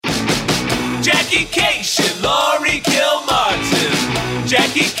Jackie Cation, Laurie Kilmartin.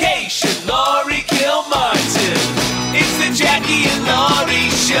 Jackie Cation, Laurie Kilmartin. It's the Jackie and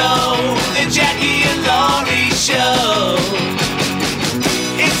Laurie Show. The Jackie and Laurie Show.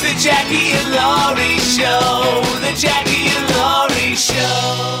 It's the Jackie and Laurie Show. The Jackie and Laurie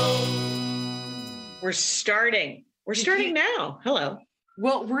Show. We're starting now. Hello.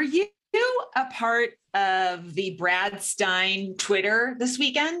 Well, were you a part of the Brad Stein Twitter this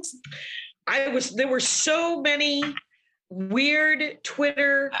weekend? There were so many weird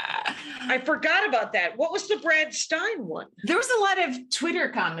Twitter. I forgot about that. What was the Brad Stein one? There was a lot of Twitter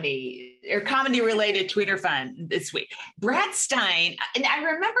comedy or comedy related Twitter fun this week. Brad Stein, and I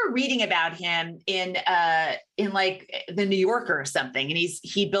remember reading about him in like the New Yorker or something. And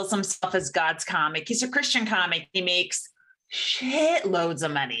he builds himself as God's comic. He's a Christian comic. He makes shit loads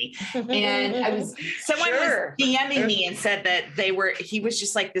of money. And someone was DMing me and said that he was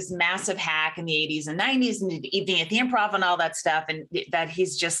just like this massive hack in the 80s and 90s and did Evening at the Improv and all that stuff. And that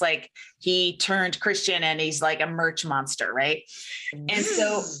he's just like, he turned Christian and he's like a merch monster. Right. And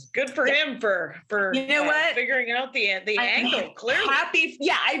so good for him for you know what? Figuring out the angle clearly. Happy.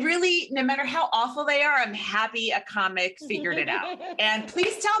 Yeah. I really, no matter how awful they are, I'm happy a comic figured it out. And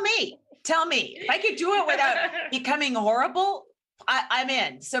please tell me if I could do it without becoming horrible, I'm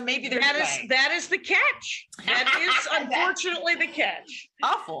in. So maybe there's that is the catch. That is unfortunately the catch.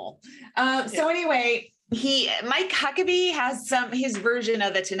 Awful. So anyway, Mike Huckabee has his version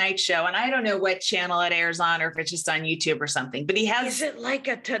of the Tonight Show, and I don't know what channel it airs on or if it's just on YouTube or something. But he has. Is it like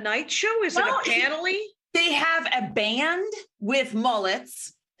a Tonight Show? Is it a panel-y? They have a band with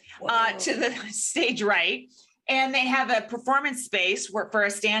mullets to the stage right. And they have a performance space for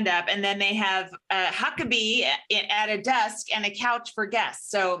a stand-up, and then they have a Huckabee at a desk and a couch for guests.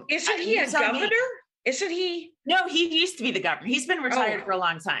 So isn't he a governor? Isn't he? No, he used to be the governor. He's been retired for a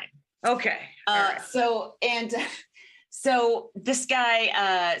long time. Okay. Right. So this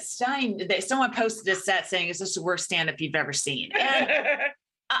guy Stein, someone posted a set saying, "Is this the worst stand-up you've ever seen?" And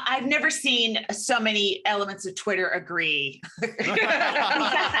I've never seen so many elements of Twitter agree.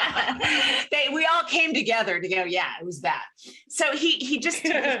 We all came together to go, yeah, it was that. So he just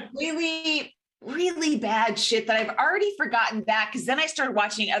did really, really bad shit that I've already forgotten back. Because then I started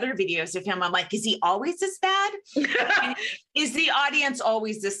watching other videos of him. I'm like, is he always this bad? Is the audience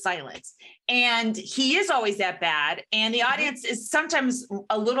always this silent? And he is always that bad. And the audience is sometimes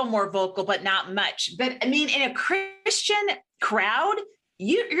a little more vocal, but not much. But I mean, in a Christian crowd,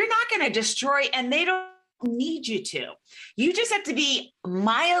 you're not going to destroy, and they don't need you to. You just have to be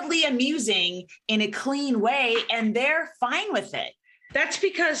mildly amusing in a clean way, and they're fine with it. That's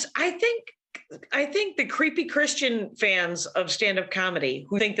because I think the creepy Christian fans of stand-up comedy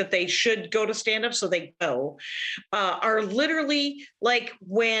who think that they should go to stand-up, so they go, are literally like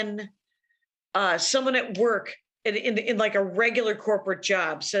when someone at work in like a regular corporate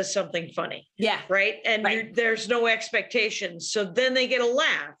job says something funny. Yeah. Right. And there's no expectations. So then they get a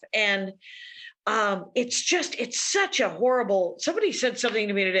laugh. And it's such a horrible, somebody said something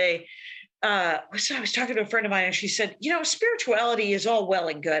to me today. I was talking to a friend of mine and she said, spirituality is all well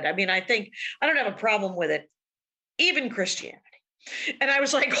and good. I mean, I don't have a problem with it, even Christianity. And I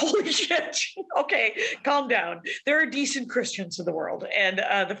was like, holy shit. Okay, calm down. There are decent Christians in the world. And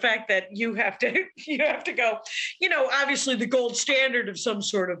the fact that you have to go, obviously the gold standard of some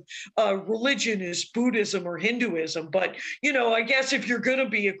sort of religion is Buddhism or Hinduism. But, I guess if you're going to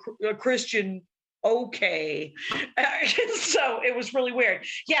be a Christian, okay. So it was really weird.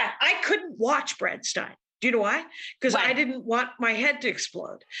 Yeah, I couldn't watch Brad Stein. Do you know why? Because I didn't want my head to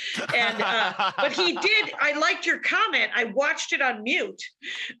explode. And but he did. I liked your comment. I watched it on mute,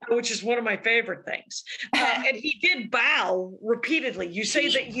 which is one of my favorite things. And he did bow repeatedly. You say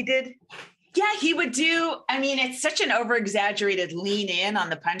that he did? Yeah, he would do. I mean, it's such an over-exaggerated lean in on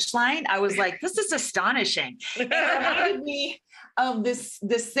the punchline. I was like, this is astonishing. It reminded me of this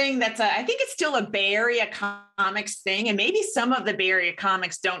thing that's I think it's still a Bay Area comics thing, and maybe some of the Bay Area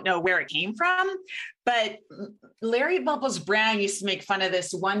comics don't know where it came from, but Larry Bubbles Brown used to make fun of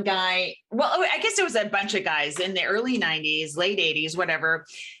this one guy. Well, I guess it was a bunch of guys in the early 90s, late 80s, whatever,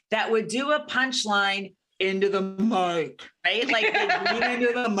 that would do a punchline into the mic, right? Like they'd lean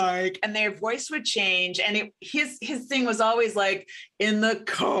into the mic and their voice would change. And his thing was always like in the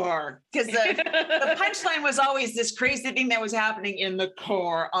car, because the punchline was always this crazy thing that was happening in the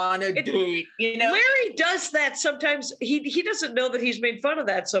car on a date, Larry does that sometimes. He doesn't know that he's made fun of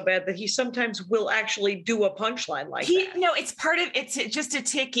that so bad that he sometimes will actually do a punchline like that. No, it's just a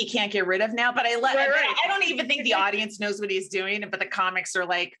tick he can't get rid of now, but I don't even think the audience knows what he's doing, but the comics are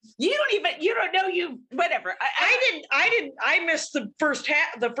like, you don't know, whatever. I didn't I missed the first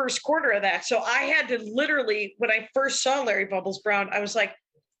quarter of that. So I had to literally, when I first saw Larry Bubbles Brown, I was like,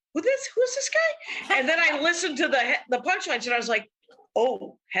 who's this guy? And then I listened to the punchlines and I was like,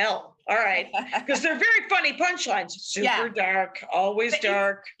 oh, hell. All right. Because they're very funny punchlines. Super dark, always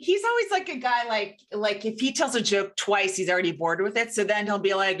dark. He's always like a guy, like if he tells a joke twice, he's already bored with it. So then he'll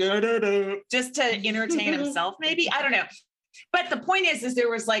be like, just to entertain himself, maybe. I don't know. But the point is there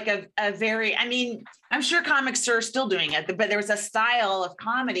was like a very, I mean, I'm sure comics are still doing it, but there was a style of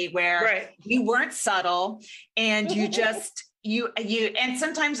comedy where you weren't subtle and you just, and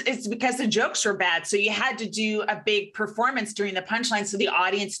sometimes it's because the jokes were bad. So you had to do a big performance during the punchline. So the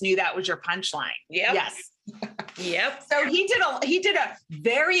audience knew that was your punchline. Yep. Yes. Yep. So he did a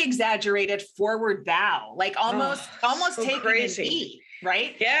very exagerated forward bow, like almost so taking crazy. A knee,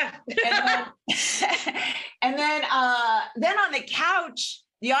 right? Yeah. And then on the couch,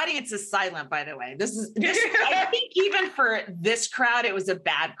 the audience is silent, by the way. This I think even for this crowd, it was a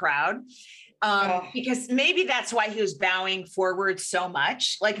bad crowd. Because maybe that's why he was bowing forward so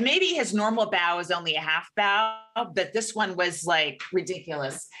much. Like maybe his normal bow is only a half bow, but this one was like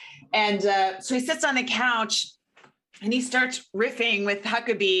ridiculous. And so he sits on the couch and he starts riffing with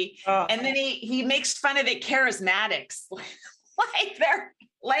Huckabee. And then he makes fun of the charismatics. Like they're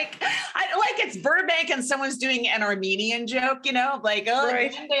like it's Burbank and someone's doing an Armenian joke, like,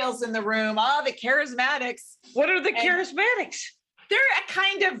 Glendale's in the room. The charismatics. What are the charismatics? They're a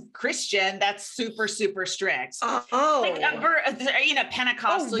kind of Christian that's super, super strict. Like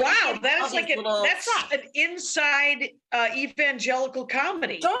Pentecostal. Oh, wow. That's like an inside evangelical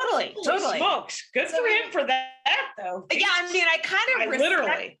comedy. Totally. Smokes. Good for him for that, though. Yeah, I mean, I kind of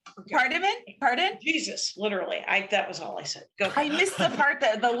literally. Pardon? Jesus, literally. That was all I said. Go ahead. I missed the part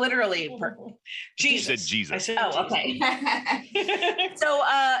the literally part. Jesus. You said Jesus. I said okay. So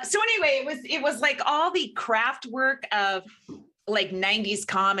anyway, it was like all the craft work of like 90s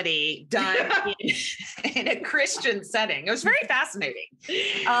comedy done in a Christian setting. It was very fascinating.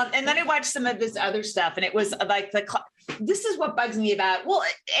 And then I watched some of his other stuff and it was like this is what bugs me about, well,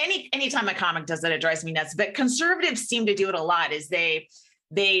 anytime a comic does that, it drives me nuts, but conservatives seem to do it a lot is they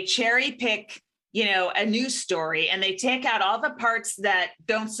cherry pick, a news story and they take out all the parts that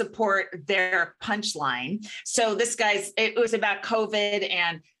don't support their punchline. So it was about COVID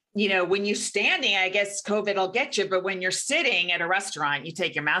and when you're standing, I guess COVID will get you. But when you're sitting at a restaurant, you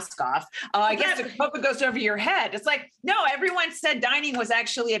take your mask off. I guess the COVID goes over your head. It's like, no, everyone said dining was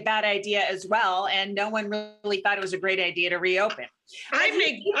actually a bad idea as well. And no one really thought it was a great idea to reopen. I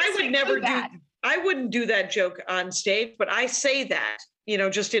wouldn't do that joke on stage, but I say that,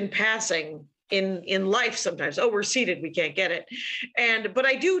 just in passing in life sometimes. Oh, we're seated, we can't get it. But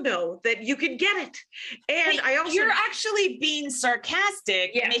I do know that you can get it. And you're actually being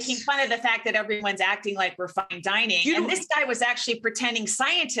sarcastic, making fun of the fact that everyone's acting like we're fine dining. And this guy was actually pretending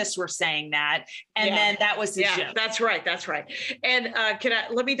scientists were saying that. And then that was his joke. That's right. And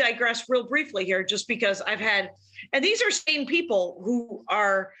let me digress real briefly here, just because and these are sane people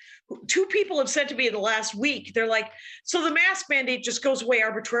two people have said to me in the last week, they're like, so the mask mandate just goes away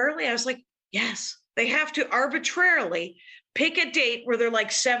arbitrarily? I was like, yes, they have to arbitrarily pick a date where they're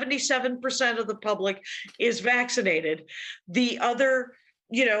like 77% of the public is vaccinated. The other,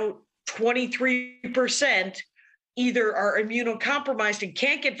 23% either are immunocompromised and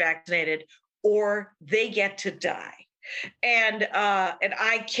can't get vaccinated or they get to die. And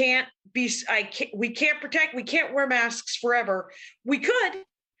we can't wear masks forever. We could,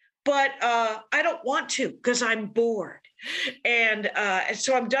 but I don't want to because I'm bored. And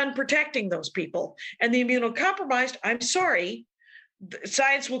so I'm done protecting those people. And the immunocompromised, I'm sorry,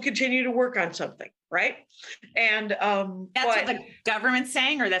 science will continue to work on something, right? And that's what the government's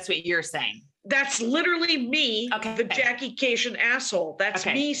saying, or that's what you're saying? That's literally me, the Jackie Cation asshole. That's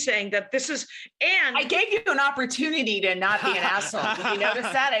me saying that this is, and I gave you an opportunity to not be an asshole. Did you notice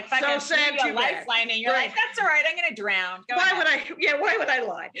that? I fucking threw you a lifeline and you're like, that's all right, I'm gonna drown. Why would I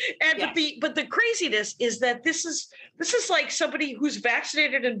lie? But the craziness is that this is like somebody who's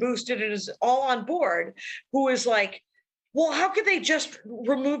vaccinated and boosted and is all on board, who is like, well, how could they just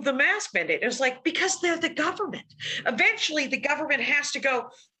remove the mask mandate? It's like, because they're the government. Eventually, the government has to go,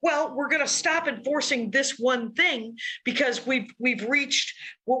 well, we're going to stop enforcing this one thing because we've reached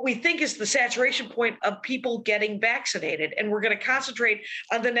what we think is the saturation point of people getting vaccinated. And we're going to concentrate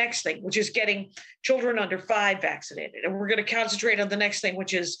on the next thing, which is getting children under 5 vaccinated. And we're going to concentrate on the next thing,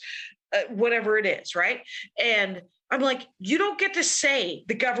 which is whatever it is, right? And I'm like, you don't get to say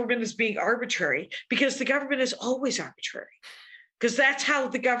the government is being arbitrary because the government is always arbitrary. Because that's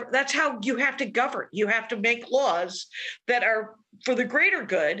how you have to govern. You have to make laws that are for the greater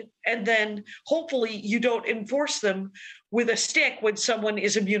good, and then hopefully you don't enforce them with a stick when someone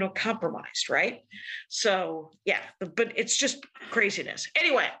is immunocompromised, right? So yeah, but it's just craziness.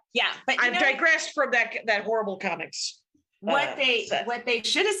 Anyway, yeah, but I've digressed from that horrible comics. What they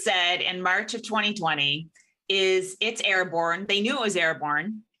should have said in March of 2020 is it's airborne. They knew it was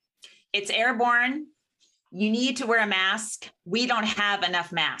airborne. It's airborne. You need to wear a mask. We don't have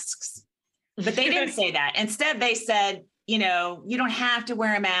enough masks. But they didn't say that. Instead, they said, you don't have to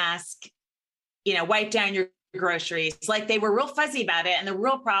wear a mask, wipe down your groceries. Like they were real fuzzy about it. And the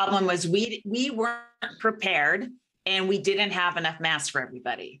real problem was we weren't prepared and we didn't have enough masks for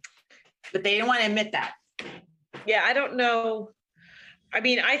everybody. But they didn't want to admit that. Yeah, I don't know. I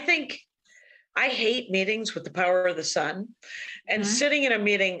mean, I think I hate meetings with the power of the sun. And sitting in a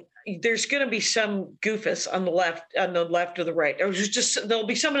meeting, there's going to be some goofus on the left or the right. There'll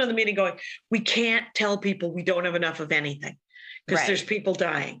be someone in the meeting going, we can't tell people we don't have enough of anything because there's people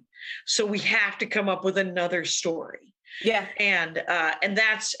dying. So we have to come up with another story. Yeah. And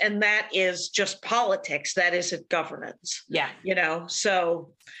that is just politics. That isn't governance. Yeah.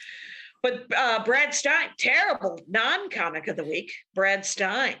 So, but Brad Stein, terrible non-comic of the week, Brad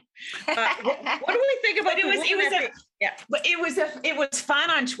Stein. What do we think about But it was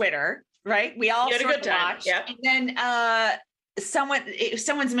fun on Twitter, right? We all had a good time. Watched. Yeah. And then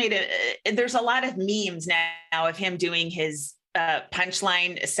someone's made there's a lot of memes now of him doing his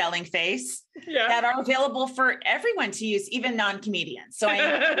punchline selling face that are available for everyone to use, even non-comedians. So I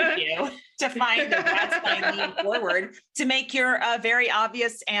encourage you to find the Brad Stein meme forward to make your very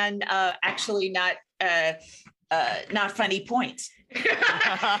obvious and actually not funny point.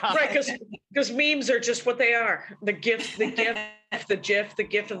 Right, because memes are just what they are. The GIF, the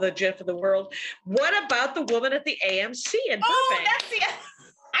GIF of the world. What about the woman at the AMC in Burbank?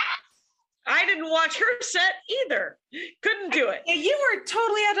 I didn't watch her set either. Couldn't do it. Yeah, you were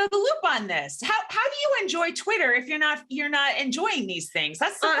totally out of the loop on this. How do you enjoy Twitter if you're not enjoying these things?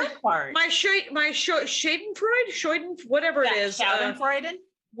 That's the fun part. My Schadenfreude, whatever it is. Schadenfreude.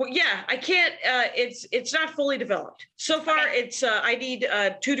 Well, yeah, I can't. It's not fully developed so far. Okay. It's I need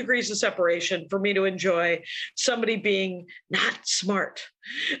 2 degrees of separation for me to enjoy somebody being not smart.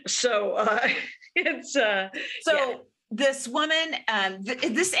 So it's This woman,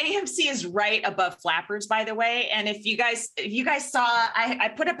 this AMC is right above Flappers, by the way. And if you guys saw, I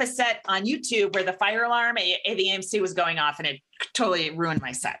put up a set on YouTube where the fire alarm at the AMC was going off, and it totally ruined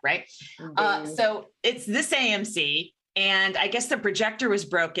my set, right? So it's this AMC, and I guess the projector was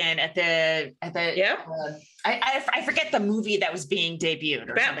broken at the I forget the movie that was being debuted.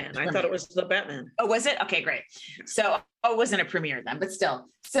 Or Batman. I thought it was the Batman. Oh, was it? Okay, great. So it wasn't a premiere then, but still.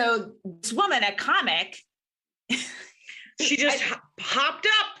 So this woman, a comic. She just hopped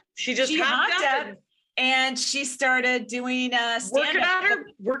up. She hopped up and she started doing stand-up.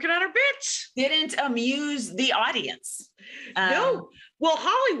 Working on her bits. Didn't amuse the audience. No. Well,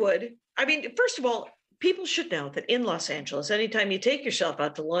 Hollywood, I mean, first of all, people should know that in Los Angeles, anytime you take yourself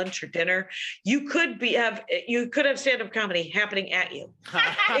out to lunch or dinner, you could have stand-up comedy happening at you.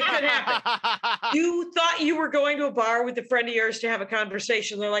 It could happen. You thought you were going to a bar with a friend of yours to have a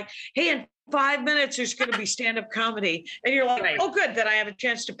conversation. They're like, hey, in 5 minutes, there's going to be stand-up comedy. And you're like, oh, good, that I have a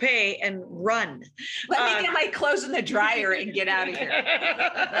chance to pay and run. Let me get my clothes in the dryer and get out of here.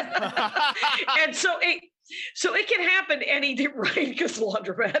 And so it can happen right, because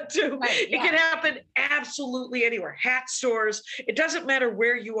laundromat too. Right, yeah. It can happen absolutely anywhere. Hat stores. It doesn't matter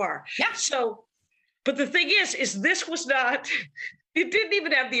where you are. Yeah. So, but the thing is this was not. It didn't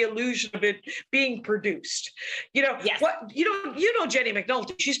even have the illusion of it being produced. Yes. What Jenny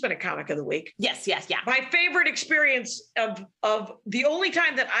McNulty, she's been a comic of the week. Yes, yeah. My favorite experience of the only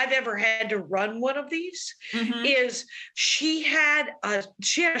time that I've ever had to run one of these is she had a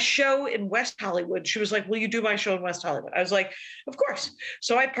show in West Hollywood. She was like, will you do my show in West Hollywood? I was like, of course.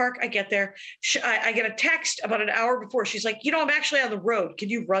 So I park, I get there. I get a text about an hour before. She's like, I'm actually on the road. Can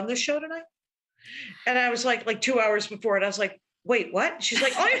you run the show tonight? And I was like 2 hours before, and I was like, wait, what? She's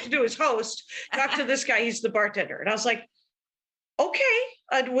like, all you have to do is host, talk to this guy, he's the bartender. And I was like, okay,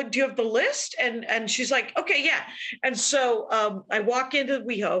 do you have the list? And she's like, okay, yeah. And so I walk into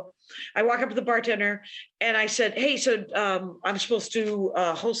WeHo, I walk up to the bartender and I said, hey, so I'm supposed to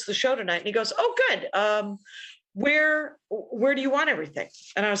host the show tonight. And he goes, oh, good. Where do you want everything?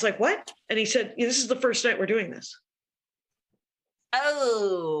 And I was like, what? And he said, this is the first night we're doing this.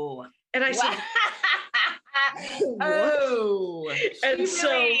 Oh. And I said, oh, and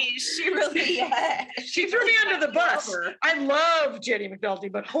she really she threw me under the bus. I love Jenny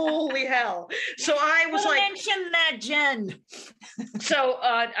McNulty, but holy hell! So I was like, mention that, Jen. So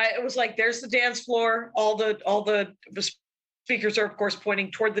I was like, there's the dance floor, all the speakers are, of course,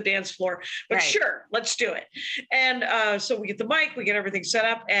 pointing toward the dance floor, but Right. sure, let's do it. And so we get the mic, we get everything set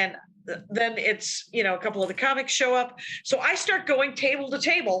up, and then it's, a couple of the comics show up. So I start going table to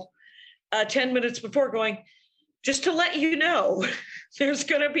table 10 minutes before, going, just to let you know, there's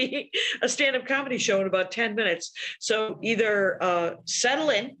going to be a stand-up comedy show in about 10 minutes. So either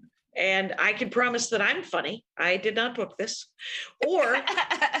settle in, and I can promise that I'm funny. I did not book this, or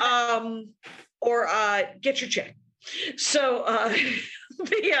get your check. So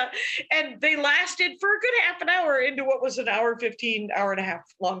and they lasted for a good half an hour into what was an hour 15, hour and a half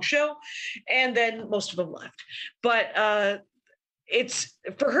long show, and then most of them left. But it's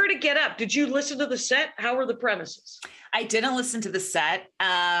for her to get up. Did you listen to the set? How were the premises? I didn't listen to the set.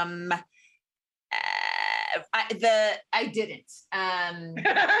 I didn't.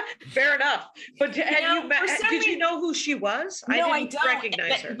 Fair enough. But did you know who she was? No, I didn't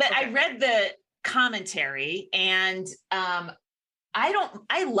recognize her. But Okay. I read the commentary, and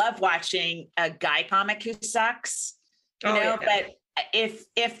I love watching a guy comic who sucks. Yeah. But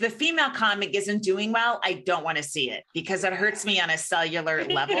if the female comic isn't doing well, I don't want to see it because it hurts me on a cellular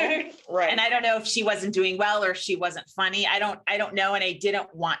level. Right. And I don't know if she wasn't doing well or she wasn't funny. I don't know. And I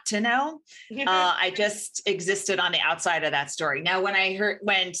didn't want to know. I just existed on the outside of that story. Now,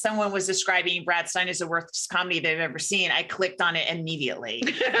 when someone was describing Brad Stein as the worst comedy they've ever seen, I clicked on it immediately.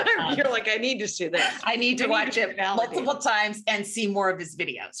 You're like, I need to see this. I need to watch it multiple times and see more of his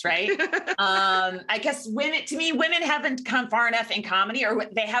videos. Right. I guess women haven't come far enough in comedy, or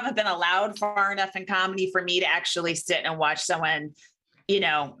they haven't been allowed far enough in comedy for me to actually sit and watch someone,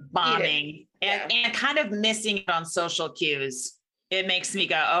 bombing and kind of missing it on social cues. It makes me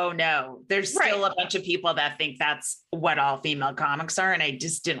go, oh no, there's still a bunch of people that think that's what all female comics are. And I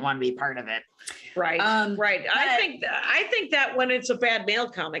just didn't want to be part of it. Right. Right. I think that when it's a bad male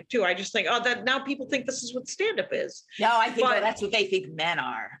comic too, I just think, that now people think this is what stand-up is. No, I think that's what they think men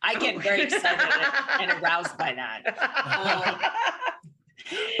are. I get very excited and aroused by that.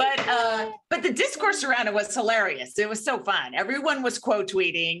 But the discourse around it was hilarious. It was so fun. Everyone was quote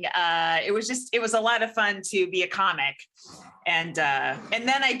tweeting. It was a lot of fun to be a comic. And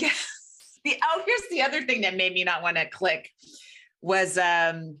then I guess here's the other thing that made me not want to click was,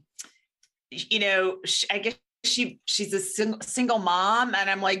 I guess she's a single mom, and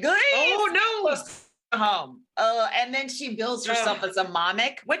I'm like, oh no, home. And then she bills herself as a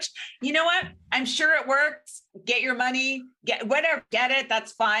momic, which, you know what? I'm sure it works. Get your money, get it.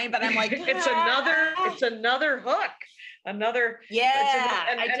 That's fine. But I'm like, it's another hook. And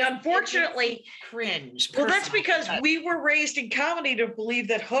unfortunately, cringe. Well, that's because we were raised in comedy to believe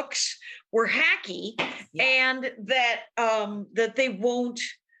that hooks were hacky, and that they won't.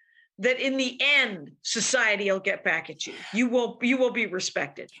 That in the end, society will get back at you. You will be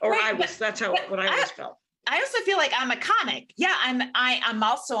respected. Or that's what I always felt. I also feel like I'm a comic. Yeah, I'm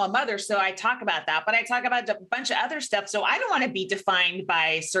also a mother, so I talk about that, but I talk about a bunch of other stuff. So I don't want to be defined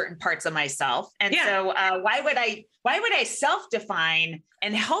by certain parts of myself. And so why would I self-define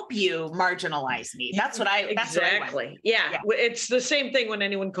and help you marginalize me? That's what I exactly. Yeah. It's the same thing when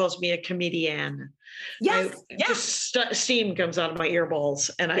anyone calls me a comedian. Yes. Just steam comes out of my ear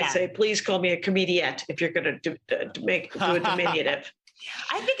balls, and I say, please call me a comediette if you're going to do a diminutive.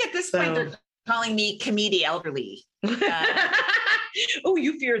 I think at this point they're calling me comedy elderly. Oh,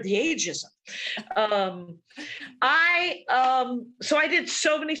 you fear the ageism. So I did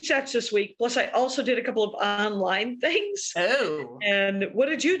so many sets this week. Plus, I also did a couple of online things. Oh. And what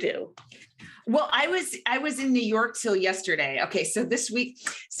did you do? Well, I was in New York till yesterday. Okay, so this week,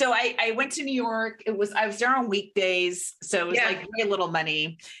 I went to New York. I was there on weekdays, so it was like very little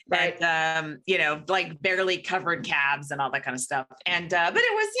money, right? And like barely covered cabs and all that kind of stuff. And but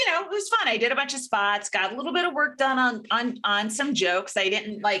it was it was fun. I did a bunch of spots, got a little bit of work done on some jokes. I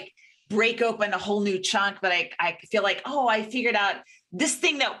didn't like break open a whole new chunk, but I feel like I figured out this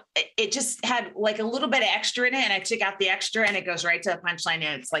thing that it just had like a little bit of extra in it, and I took out the extra and it goes right to the punchline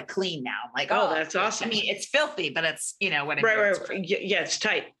and it's like clean now. I'm like, that's awesome. I mean, it's filthy, but it's, what I mean. Right. Yeah, it's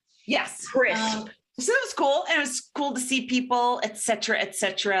tight. Yes. Crisp. So it was cool. And it was cool to see people, et cetera, et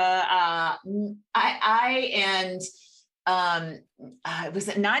cetera. Was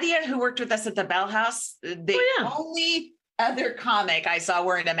it Nadia who worked with us at the Bell House? The only other comic I saw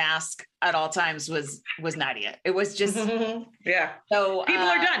wearing a mask at all times was Nadia. It was just So people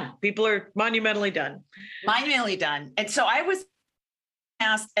are done. People are monumentally done. And so I was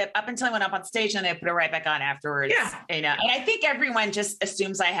asked up until I went up on stage, and I put it right back on afterwards. Yeah. And I think everyone just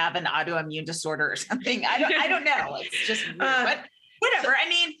assumes I have an autoimmune disorder or something. I don't know. It's just weird, but whatever. I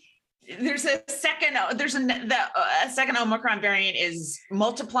mean, there's a second Omicron variant is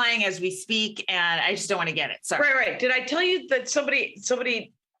multiplying as we speak, and I just don't want to get it. Sorry. Right. Did I tell you that somebody,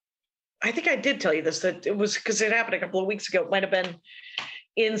 I think I did tell you this, that it was because it happened a couple of weeks ago. It might have been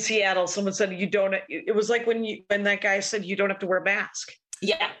in Seattle. Someone said it was like when that guy said you don't have to wear a mask.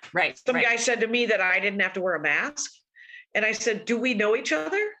 Yeah, right. Some guy said to me that I didn't have to wear a mask. And I said, do we know each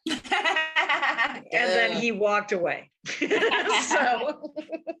other? And then he walked away. So,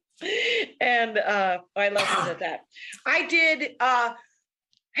 and I left it at that. I did. Hey, I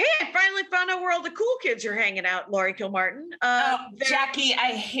finally found out where all the cool kids are hanging out, Laurie Kilmartin. Jackie,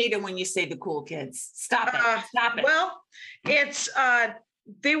 I hate it when you say the cool kids. Stop it. Stop it. Well, it's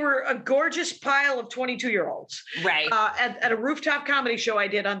they were a gorgeous pile of 22-year-olds. Right. At a rooftop comedy show I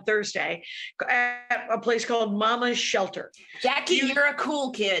did on Thursday at a place called Mama's Shelter. Jackie, you're a cool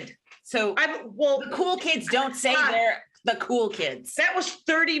kid. So the cool kids don't say they're the cool kids. That was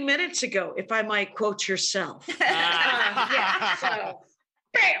 30 minutes ago, if I might quote yourself. Yeah, so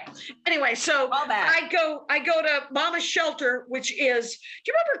bam. Anyway, so I go to Mama's Shelter, which is,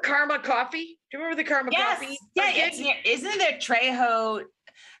 do you remember Karma Coffee? Do you remember the Karma Coffee? Yeah, isn't there Trejo?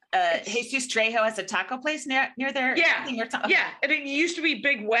 Jesus Trejo has a taco place near there. Yeah, and it used to be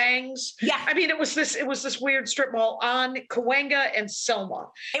Big Wang's. Yeah, I mean, it was this weird strip mall on Cahuenga and Selma.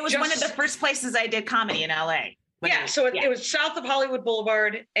 It was one of the first places I did comedy in LA. It was south of Hollywood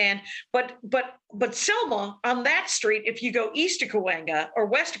Boulevard, but Selma, on that street, if you go east of Cahuenga or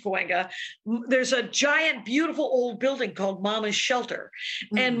west of Cahuenga, there's a giant, beautiful old building called Mama's Shelter.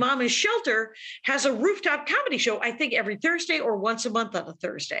 And Mama's Shelter has a rooftop comedy show, I think every Thursday or once a month on a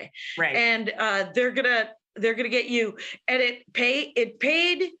Thursday. Right. And they're gonna get you. And it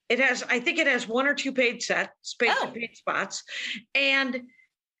has one or two paid spots, and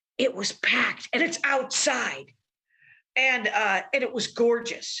it was packed, and it's outside. And it was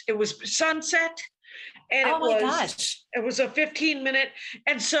gorgeous. It was sunset, and it was a 15-minute.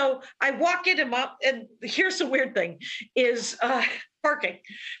 And so I walk into and here's the weird thing is parking.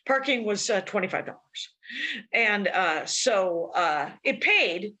 Parking was $25, and so it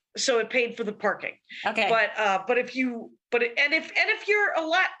paid. So it paid for the parking. Okay. But if you're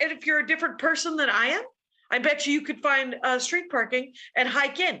a different person than I am, I bet you could find street parking and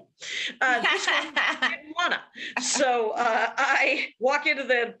hike in. This one didn't wanna. So I walk into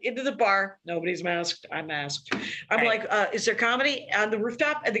the bar. Nobody's masked. I'm masked. I'm like, is there comedy on the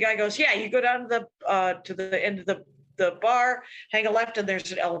rooftop? And the guy goes, yeah, you go down to the end of the bar, hang a left, and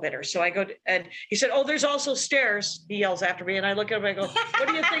there's an elevator. So I go and he said, oh, there's also stairs. He yells after me, and I look at him and I go, what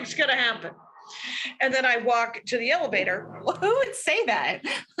do you think's gonna happen? And then I walk to the elevator. Well, who would say that?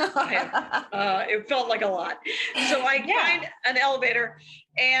 It felt like a lot. So I find an elevator,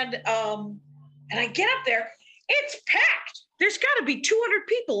 and I get up there. It's packed. There's got to be 200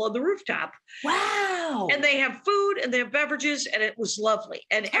 people on the rooftop. Wow. And they have food and they have beverages, and it was lovely.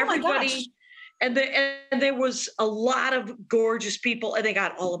 And everybody, and there was a lot of gorgeous people, and they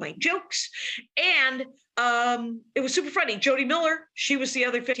got all of my jokes. And it was super funny. Jody Miller, she was the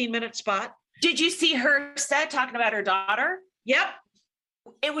other 15-minute spot. Did you see her set talking about her daughter? Yep.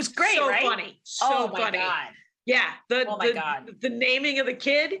 It was great, so right? Funny. So funny. God. Yeah. God. The naming of the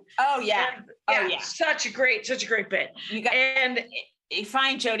kid. Oh yeah. Such a great bit. And you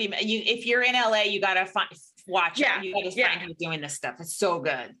find Jody. If you're in LA, you gotta watch it. You gotta find her doing this stuff. It's so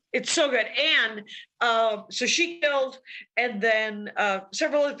good. It's so good. And so she killed, and then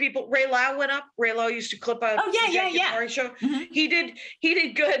several other people. Ray Lau went up. Ray Lau used to clip out. Oh yeah. Show. Mm-hmm. He did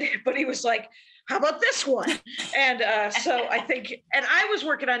good, but he was like, how about this one? And so I think, and I was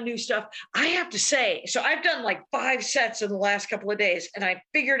working on new stuff. I have to say, so I've done like 5 sets in the last couple of days, and I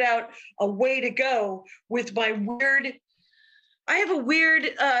figured out a way to go with my weird. I have a weird.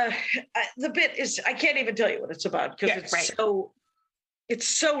 The bit is, I can't even tell you what it's about because it's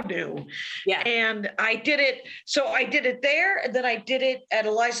so new. Yeah. And I did it. So I did it there, and then I did it at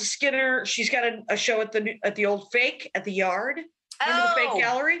Eliza Skinner. She's got a show at the old Fake at the Yard. Remember the Fake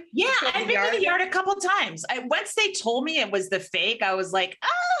Gallery? Yeah, I've been to the Yard a couple times. Once they told me it was the Fake, I was like,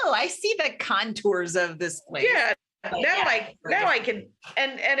 oh, I see the contours of this place. Yeah. Now I can,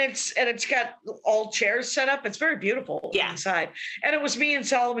 and it's got all chairs set up. It's very beautiful inside. And it was me and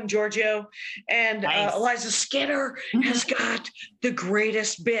Solomon Giorgio, and Eliza Skinner has got the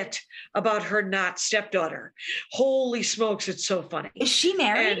greatest bit about her not stepdaughter. Holy smokes, it's so funny. Is she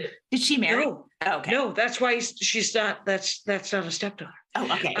married? Did she marry? No. Oh, okay. No, that's why she's not. That's not a stepdaughter.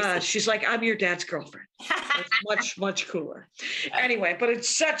 Oh, okay. She's like, I'm your dad's girlfriend. It's much cooler. Anyway, but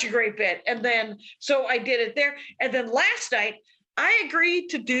it's such a great bit. And then, so I did it there. And then last night, I agreed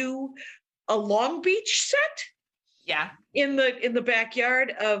to do a Long Beach set. Yeah. in the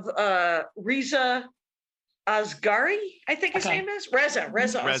backyard of Reza Asghari, I think his name is Reza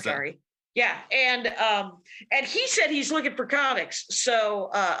Asghari. Yeah, and he said he's looking for comics. So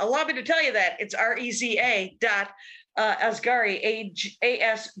allow me to tell you that it's REZA dot Asghari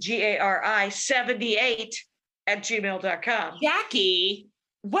ASGARI 78 at gmail.com. Jackie,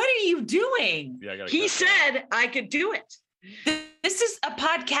 what are you doing? Yeah, He said I could do it. This is a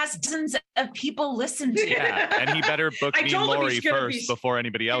podcast dozens of people listen to. Yeah, and he better book I me told him Lori he's gonna first be- before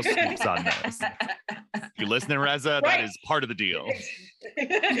anybody else speaks on this. You listening, Reza? Right. That is part of the deal.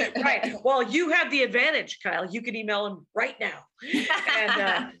 Right. Well, you have the advantage, Kyle. You can email him right now.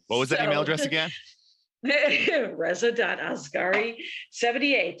 And What was that so- email address again?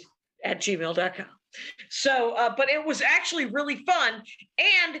 Reza.Asghari78 at gmail.com. So, but it was actually really fun.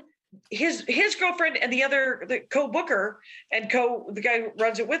 And his girlfriend and the co-booker and the guy who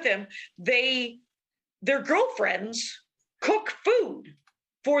runs it with him, their girlfriends cook food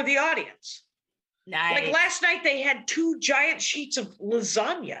for the audience. Nice. Like last night, they had 2 giant sheets of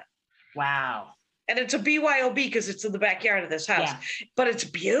lasagna. Wow. And it's a BYOB because it's in the backyard of this house, but it's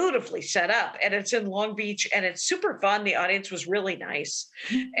beautifully set up and it's in Long Beach and it's super fun. The audience was really nice.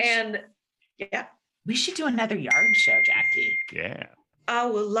 And yeah. We should do another yard show, Jackie. Yeah.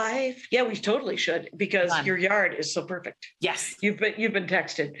 Our life. Yeah, we totally should because your yard is so perfect. Yes. You've been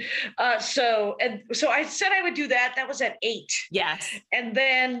texted. So I said I would do that. That was at 8. Yes. And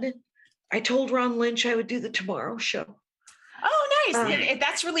then I told Ron Lynch I would do the Tomorrow Show. Oh, nice.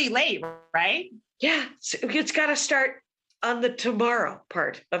 That's really late, right? Yeah. So it's got to start on the tomorrow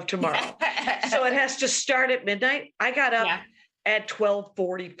part of tomorrow. So it has to start at midnight. I got up at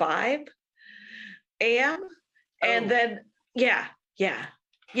 12:45 a.m. And then, I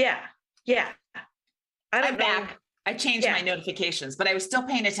don't I'm know. back. I changed my notifications, but I was still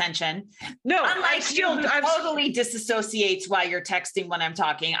paying attention. No, I'm totally disassociates while you're texting when I'm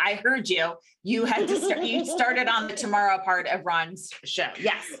talking. I heard you. You had to start, you started on the tomorrow part of Ron's show.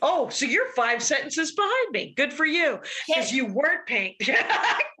 Yes. Oh, so you're 5 sentences behind me. Good for you. Because you weren't paying.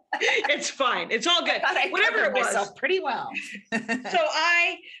 It's fine. It's all good. Whatever it was. Myself pretty well.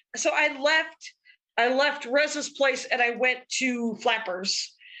 So I left Reza's place and I went to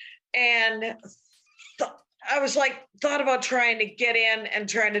Flappers and I was like, thought about trying to get in and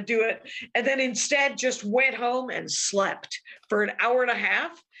trying to do it. And then instead just went home and slept for an hour and a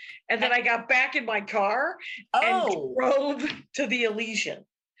half. And then I got back in my car and drove to the Elysian.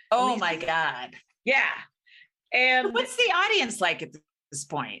 Oh my God. Yeah. And what's the audience like at this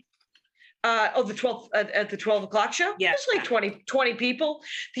point? The 12 at the 12 o'clock show. Yeah. It's like 20 people.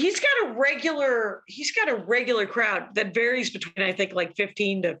 He's got a regular crowd that varies between, I think, like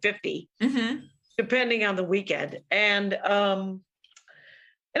 15 to 50, depending on the weekend. And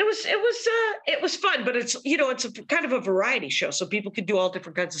it was fun, but it's a kind of a variety show. So people could do all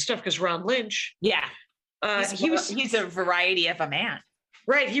different kinds of stuff because Ron Lynch. Yeah. He's a variety of a man.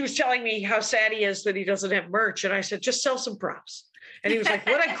 Right. He was telling me how sad he is that he doesn't have merch. And I said, just sell some props. And he was like,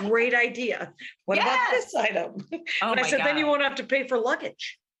 what a great idea. What about this item? And I said, then you won't have to pay for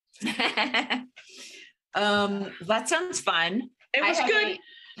luggage. That sounds fun. It was good.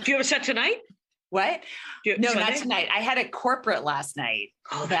 Do you have a set tonight? What? No, Sunday? not tonight. I had a corporate last night.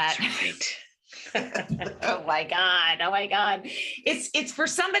 Oh, that's right. Oh my God. It's for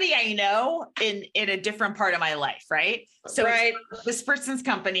somebody I know in a different part of my life, right? So it's this person's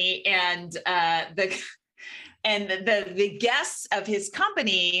company and the guests of his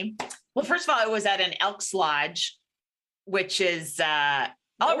company. Well, first of all, it was at an Elks Lodge, which is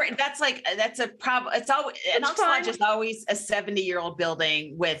all right. That's a problem. It's always an Elks Lodge is always a 70-year-old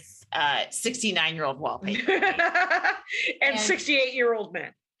building with 69-year-old wallpaper and 68-year-old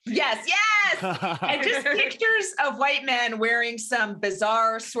men. Yes. And just pictures of white men wearing some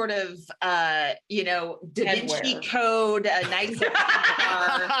bizarre sort of, Da Vinci Code, a nice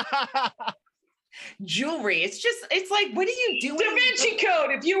jewelry. It's like, what are you doing? Da Vinci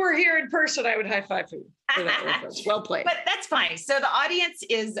Code. If you were here in person, I would high five for you. For that reference. Well played. But that's fine. So the audience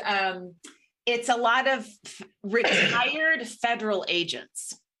is, it's a lot of retired federal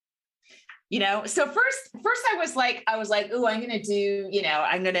agents. So first I was like, oh, I'm going to do,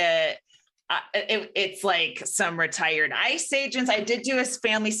 it's like some retired ICE agents. I did do a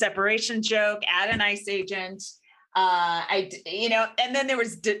family separation joke at an ICE agent. And then there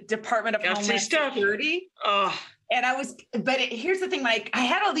was Department of Homeland Security. Oh. And here's the thing, like I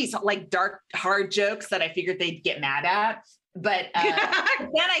had all these like dark, hard jokes that I figured they'd get mad at. But then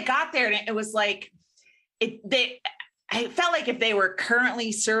I got there and it was like, I felt like if they were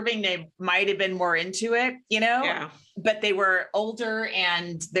currently serving, they might have been more into it, but they were older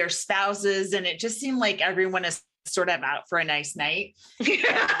and their spouses. And it just seemed like everyone sort of out for a nice night.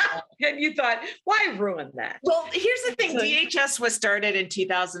 And you thought, why ruin that? Well, here's the thing. DHS was started in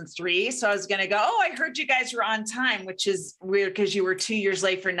 2003. So I was going to go, oh, I heard you guys were on time, which is weird because you were 2 years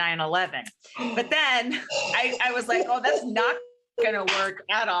late for 9/11. But then I was like, oh, that's not going to work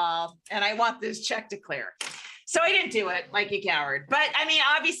at all. And I want this check to clear. So I didn't do it like a coward. But I mean,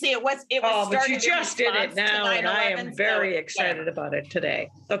 obviously it was Oh, but you started in just did it response to now, and I 9/11, am so, very yeah. excited about it today.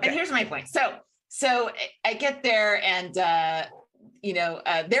 Okay. And here's my point. So I get there and,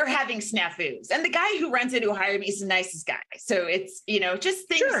 they're having snafus, and the guy who runs it, who hired me, is the nicest guy. So it's, just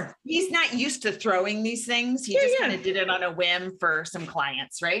things. Sure. He's not used to throwing these things. He just kind of did it on a whim for some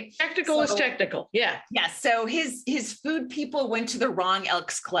clients, right? Technical is technical. Yeah. Yeah. So his food people went to the wrong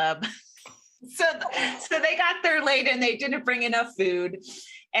Elks Club. So they got there late and they didn't bring enough food.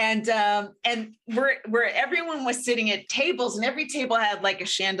 And where everyone was sitting at tables, and every table had like a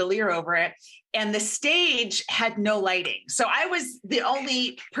chandelier over it, and the stage had no lighting. So I was the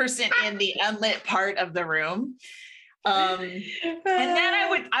only person in the unlit part of the room. And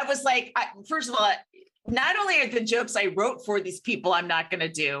then I was like, first of all, not only are the jokes I wrote for these people I'm not going to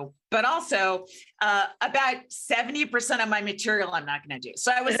do, but also about 70% of my material I'm not going to do.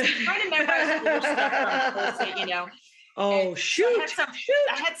 So I was trying to memorize cool stuff from Post-it, Oh, and shoot. So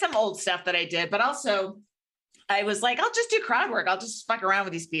I had some old stuff that I did, but also I was like, I'll just do crowd work. I'll just fuck around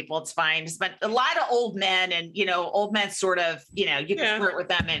with these people. It's fine. But a lot of old men, and, old men sort of, you can flirt with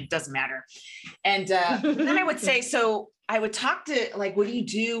them and it doesn't matter. And then I would say, so I would talk to like, what do you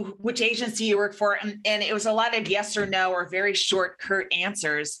do? Which agency you work for? And it was a lot of yes or no, or very short, curt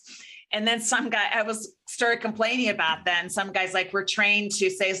answers. And then some guy, started complaining about that. And some guys like, we're trained to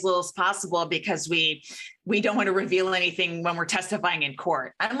say as little as possible because we don't want to reveal anything when we're testifying in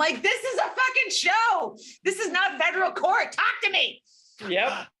court. I'm like, this is a fucking show. This is not federal court. Talk to me.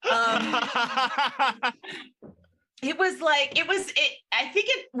 Yep. I think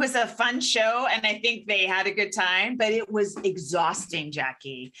it was a fun show, and I think they had a good time, but it was exhausting,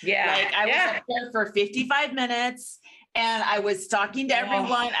 Jackie. Yeah. Like I was up there for 55 minutes. And I was talking to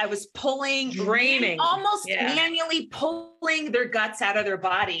everyone. I was draining, almost manually pulling their guts out of their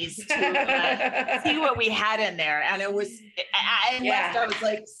bodies to see what we had in there. And it was, I was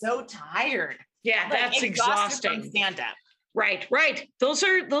like so tired. Yeah, like, that's exhausting. Stand up. Right. Those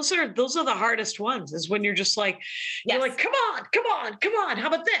are the hardest ones, is when you're just like, you're like, come on. How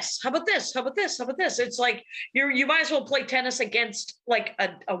about this? It's like you might as well play tennis against like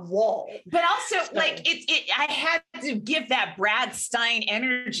a wall. But also like I had to give that Brad Stein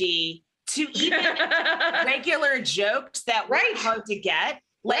energy to even regular jokes that were hard to get.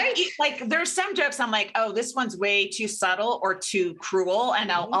 Like there's some jokes I'm like, oh, this one's way too subtle or too cruel,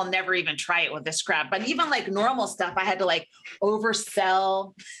 and I'll never even try it with this crowd. But even like normal stuff, I had to like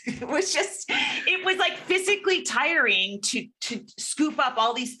oversell. It was like physically tiring to scoop up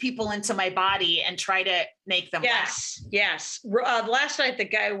all these people into my body and try to make them laugh. Yes. Last night the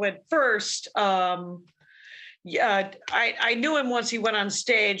guy went first. I knew him once he went on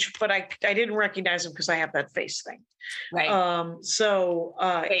stage, but I didn't recognize him because I have that face thing. Right.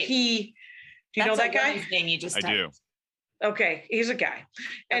 Wait, do you know that guy? Name you just I do. Okay, he's a guy.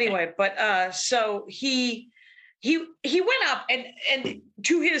 Anyway, but so he went up and in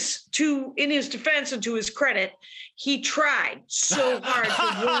his defense and to his credit, he tried so hard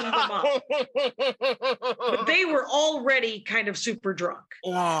to warm them up. But they were already kind of super drunk.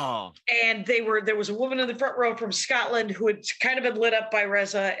 Wow. And there was a woman in the front row from Scotland who had kind of been lit up by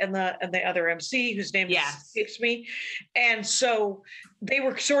Reza and the other MC, whose name escapes me. And so they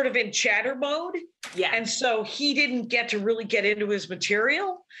were sort of in chatter mode. Yeah. And so he didn't get to really get into his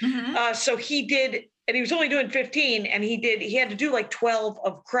material. Mm-hmm. So he did. And he was only doing 15, and he had to do like 12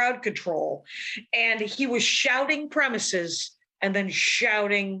 of crowd control. And he was shouting premises and then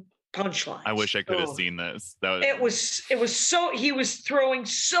shouting punchlines. I wish I could have seen this. It was so, he was throwing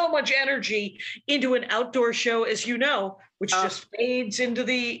so much energy into an outdoor show, as you know, which just fades into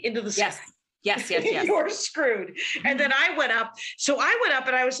the Yes. You're screwed. And then I went up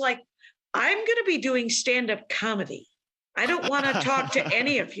and I was like, I'm going to be doing stand-up comedy. I don't want to talk to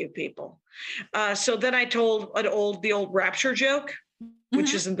any of you people. So then I told the old Rapture joke,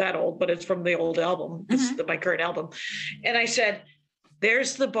 which isn't that old, but it's from the old album. It's my current album. And I said,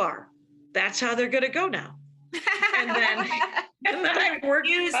 there's the bar. That's how they're going to go now. And then I worked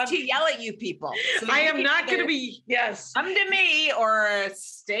Used on- to yell at you people. So I you am can not going to either be, yes. come to me or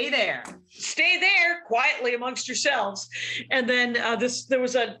stay there. Stay there quietly amongst yourselves. And then there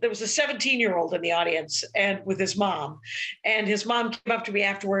was a 17-year-old in the audience and with his mom, and his mom came up to me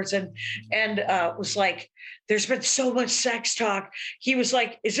afterwards and was like, there's been so much sex talk. He was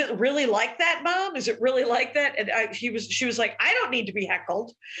like, is it really like that, Mom? Is it really like that? And she was like, I don't need to be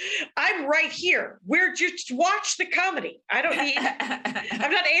heckled. I'm right here. We're just watch the comedy. I don't need,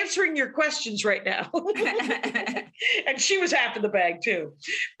 I'm not answering your questions right now. And she was half in the bag too.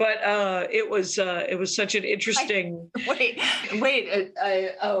 But it was such an interesting.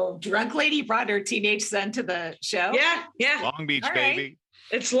 Drunk lady brought her teenage son to the show. Yeah. Long Beach, All right. baby.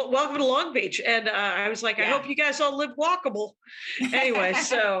 It's welcome to Long Beach. And I was like, I hope you guys all live walkable. Anyway,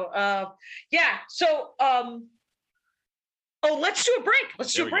 so let's do a break.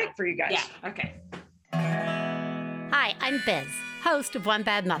 Let's do a break for you guys. Yeah. Okay. Hi, I'm Biz, host of One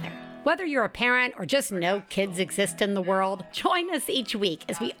Bad Mother. Whether you're a parent or just know kids exist in the world, join us each week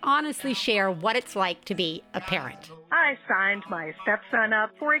as we honestly share what it's like to be a parent. I signed my stepson up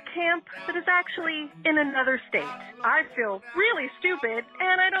for a camp that is actually in another state. I feel really stupid,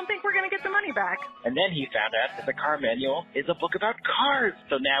 and I don't think we're going to get the money back. And then he found out that the car manual is a book about cars.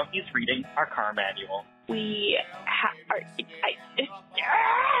 So now he's reading our car manual.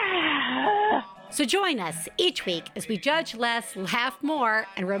 So join us each week as we judge less, laugh more,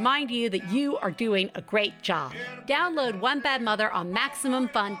 and remind you that you are doing a great job. Download One Bad Mother on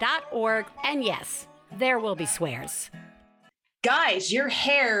MaximumFun.org, and yes, there will be swears. Guys, your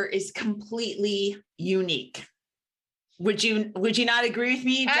hair is completely unique. Would you not agree with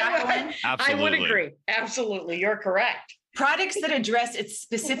me, Jacqueline? I would agree. Absolutely. You're correct. Products that address its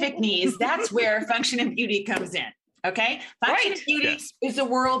specific needs, that's where Function of Beauty comes in. Okay? Function of Beauty is the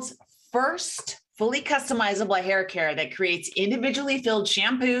world's first fully customizable hair care that creates individually filled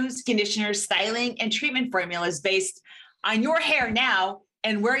shampoos, conditioners, styling, and treatment formulas based on your hair now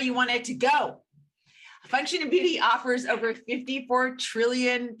and where you want it to go. Function of Beauty offers over 54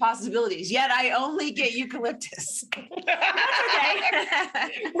 trillion possibilities, yet I only get eucalyptus. That's okay.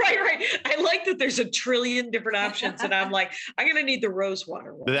 Right. I like that there's a trillion different options, and I'm like, I'm going to need the rose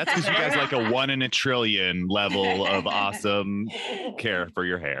water one. But that's because you guys like a 1 in a trillion level of awesome care for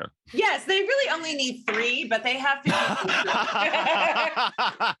your hair. Yes, they really only need 3, but they have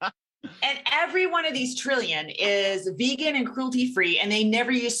 54. And every one of these trillion is vegan and cruelty-free, and they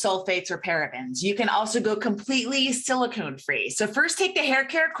never use sulfates or parabens. You can also go completely silicone-free. So first take the hair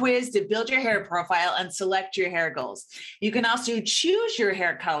care quiz to build your hair profile and select your hair goals. You can also choose your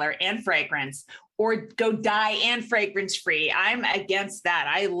hair color and fragrance, or go dye and fragrance-free. I'm against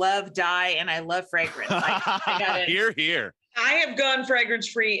that. I love dye and I love fragrance. I got it. Here. I have gone fragrance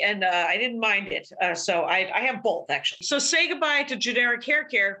free and I didn't mind it. So I have both actually. So say goodbye to generic hair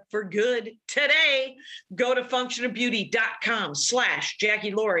care for good today. Go to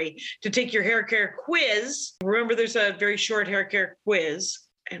functionofbeauty.com/Jackie Laurie to take your hair care quiz. Remember, there's a very short hair care quiz.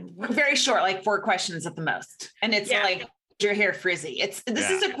 And very short, like 4 questions at the most. And it's like, your hair frizzy. This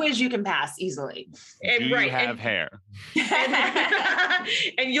is a quiz you can pass easily. And, Do you have hair?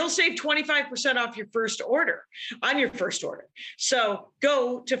 And you'll save 25% off your first order on your first order. So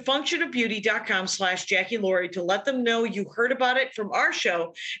go to functionofbeauty.com/Jackie Laurie to let them know you heard about it from our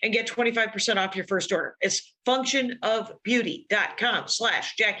show and get 25% off your first order. It's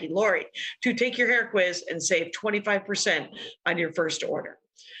functionofbeauty.com/Jackie Laurie to take your hair quiz and save 25% on your first order.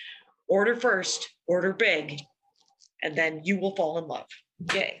 Order first, order big, and then you will fall in love.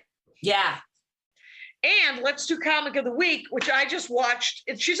 Yay. Yeah. And let's do Comic of the Week, which I just watched.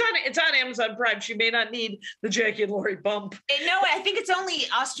 It's on Amazon Prime. She may not need the Jackie and Laurie bump. No, I think it's only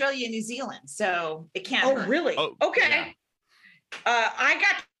Australia, New Zealand, so it can't. Oh, hurt. really? Oh, okay. yeah. I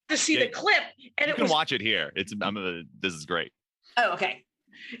got to see the clip, and You it can was watch it here. This is great. Oh, okay.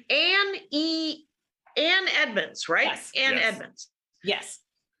 Ann Edmonds, right? Yes. Ann Yes. Edmonds. Yes.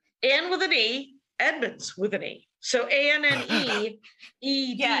 Ann with an E, Edmonds with an E. So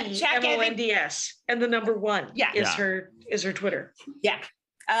ANNEEDMONDS, and the number 1 is her Twitter. Yeah.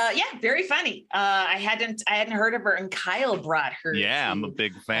 Very funny. I hadn't heard of her, and Kyle brought her. Yeah, I'm a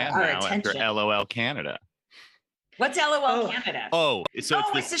big fan our now after attention. LOL Canada. What's LOL Canada? It's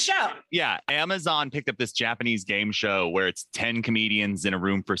the show. Yeah, Amazon picked up this Japanese game show where it's 10 comedians in a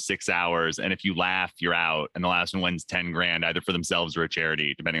room for 6 hours, and if you laugh, you're out. And the last one wins 10 grand, either for themselves or a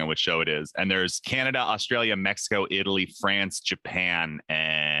charity, depending on which show it is. And there's Canada, Australia, Mexico, Italy, France, Japan,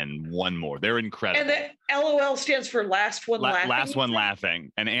 and and one more. They're incredible. And the LOL stands for last one laughing. Last one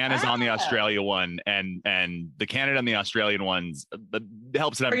laughing. And Anna's on the Australia one, and the Canada and the Australian ones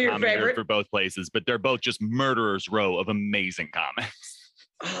helps it have a common nerd for both places, but they're both just murderer's row of amazing comics.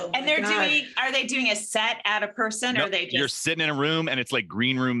 Oh and are they doing a set at a person or are they just? You're sitting in a room and it's like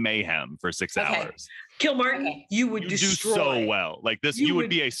green room mayhem for 6 hours. Kilmartin, you would destroy. Do so well. Like this, you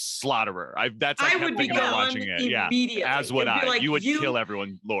would be a slaughterer. I would be gone watching it. Immediately. Yeah, as would I. Like, you would kill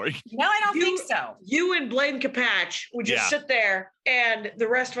everyone, Lori. No, I don't think so. You and Blaine Capatch would just sit there, and the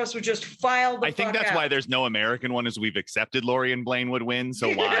rest of us would just file the. I think that's why there's no American one, is we've accepted Lori and Blaine would win. So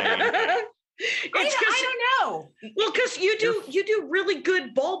why? I don't know. Well, because you do really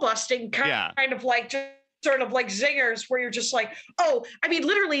good ball busting, kind of like just sort of like zingers, where you're just like, oh, I mean,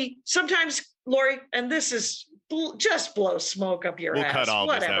 literally sometimes, Lori, and this is just blow smoke up your ass. We'll cut all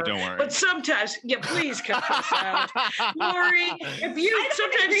this out, don't worry. But sometimes, please cut this out, Lori. If you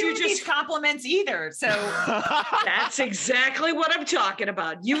sometimes you just these compliments either, so that's exactly what I'm talking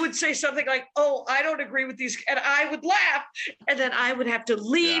about. You would say something like, "Oh, I don't agree with these," and I would laugh, and then I would have to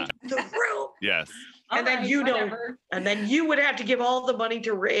leave the room. Yes. And then and then you would have to give all the money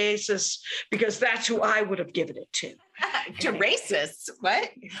to racists, because that's who I would have given it to. To racists?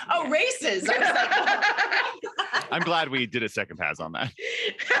 What? Oh, races. I was like, I'm glad we did a second pass on that.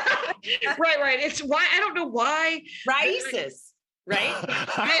 Right. It's why I don't know why races. Right?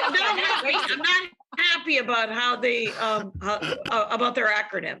 I'm not happy about how they about their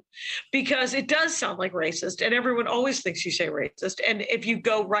acronym, because it does sound like racist, and everyone always thinks you say racist. And if you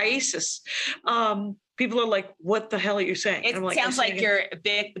go racist, people are like, "What the hell are you saying?" It sounds like you're a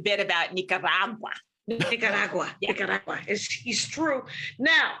bit about Nicaragua. Nicaragua. It's true.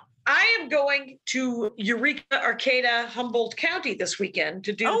 Now, I am going to Eureka, Arcata, Humboldt County this weekend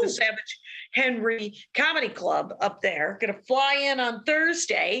to do the Savage Henry Comedy Club up there. Going to fly in on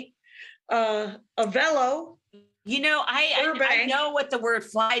Thursday. Avello. You know, I know what the word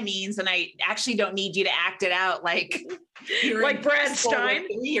fly means, and I actually don't need you to act it out like you're like Brad Stein.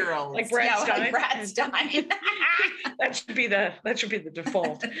 3-year-olds. Like Brad Stein. Like Brad Stein. That should be the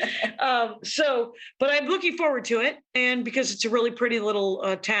default. But I'm looking forward to it, and because it's a really pretty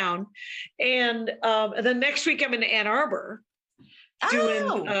little town. And then next week I'm in Ann Arbor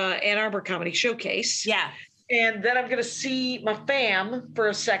doing Ann Arbor Comedy Showcase. Yeah. And then I'm going to see my fam for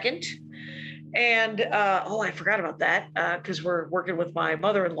a second. And I forgot about that because we're working with my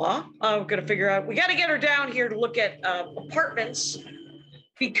mother-in-law. I'm going to figure out, we got to get her down here to look at apartments,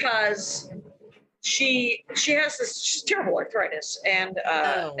 because she has this terrible arthritis and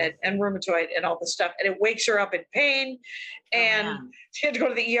rheumatoid and all this stuff, and it wakes her up in pain. And she had to go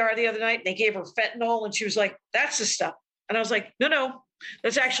to the ER the other night, and they gave her fentanyl, and she was like, "That's the stuff." And I was like, "No,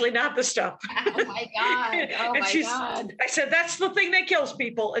 that's actually not the stuff." Oh my God. God. I said, "That's the thing that kills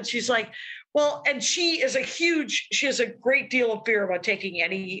people." And she's like, well, and she has a great deal of fear about taking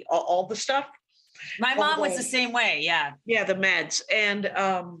all the stuff. My mom was the same way. Yeah. Yeah. The meds. And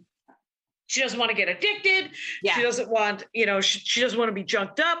she doesn't want to get addicted. Yeah. She doesn't want, she doesn't want to be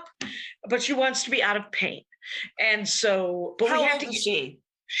junked up, but she wants to be out of pain. And so, but how old is she?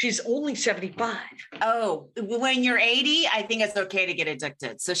 She's only 75. Oh, when you're 80, I think it's okay to get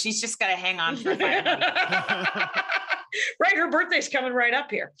addicted. So she's just got to hang on for 5 minutes. Right. Her birthday's coming right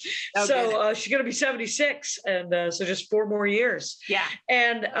up here. Oh, so she's going to be 76. And so just 4 more years. Yeah.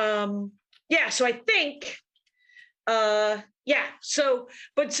 And so I think, so,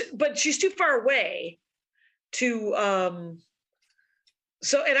 but she's too far away to, and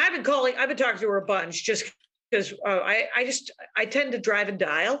I've been talking to her a bunch just because I tend to drive and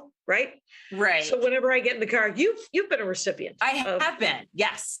dial. Right. So whenever I get in the car, you've been a recipient. I have been.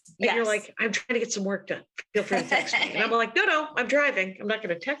 Yes. And you're like, I'm trying to get some work done. Feel free to text me. And I'm like, no, I'm driving. I'm not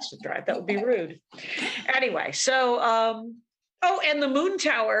going to text and drive. That would be rude. Anyway. So, and the Moon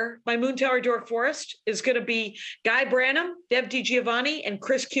Tower, my Moon Tower Dork Forest is going to be Guy Branum, Deb DiGiovanni, and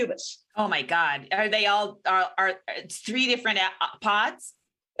Chris Cubis. Oh my God. Are they all, are 3 different pods?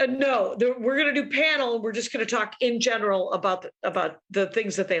 No, we're going to do panel, and we're just going to talk in general about the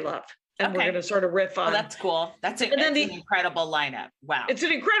things that they love. And we're going to sort of riff on. Oh, that's cool. That's an incredible lineup. Wow. It's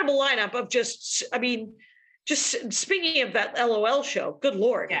an incredible lineup of just speaking of that LOL show, good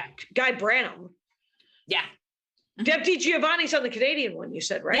Lord. Yeah. Guy Branum. Yeah. Deb DiGiovanni's on the Canadian one, you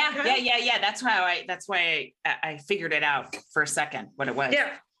said, right? Yeah. That's why I figured it out for a second, what it was.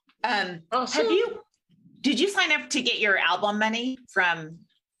 Yeah. Awesome. Did you sign up to get your album money from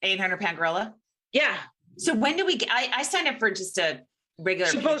 800 Pound Gorilla? Yeah. So when do we get, I signed up for just a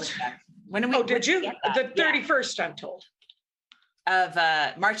regular. When do we? Oh, did you? The 31st, I'm told. Of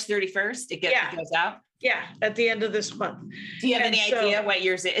March 31st, it goes out. Yeah, at the end of this month. Do you have any idea what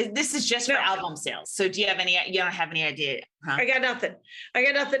yours is? This is just for album sales. So you don't have any idea? Huh? I got nothing.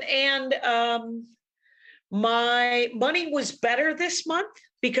 And my money was better this month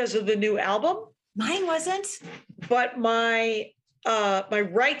because of the new album. Mine wasn't. But my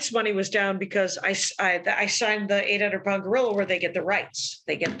rights money was down because I signed the 800-pound gorilla where they get the rights.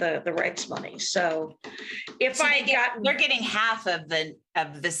 They get the rights money. So if they're getting half of the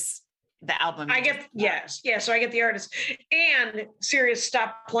album. I get, yes. Yeah. So I get the artist, and Sirius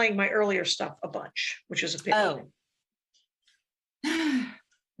stopped playing my earlier stuff a bunch, which is a big thing.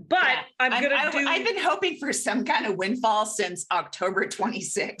 But yeah. I've been hoping for some kind of windfall since October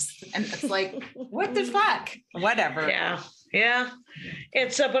 26th. And it's like, what the fuck? Whatever. Yeah.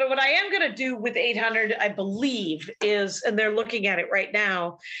 It's but what I am going to do with 800, I believe, is, and they're looking at it right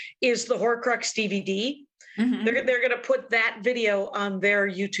now, is the Horcrux DVD. Mm-hmm. They're going to put that video on their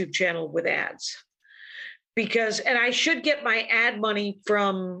YouTube channel with ads, and I should get my ad money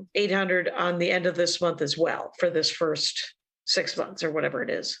from 800 on the end of this month as well for this first 6 months or whatever it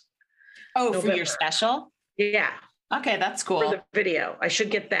is. Oh, November. For your special? Yeah. Okay, that's cool. For the video, I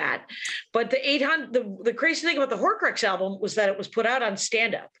should get that. But the 800, the crazy thing about the Horcrux album was that it was put out on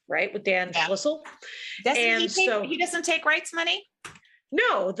Stand Up, right, with Dan Schlissel. He doesn't take rights money?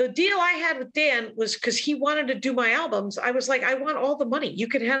 No, the deal I had with Dan was because he wanted to do my albums. I was like, I want all the money. You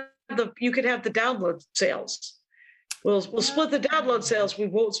could have the download sales. We'll split the download sales. We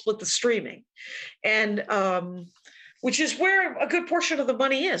won't split the streaming, and which is where a good portion of the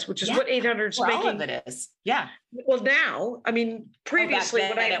money is. Which is what 800's making. All of it is. Yeah. Well, now, I mean, previously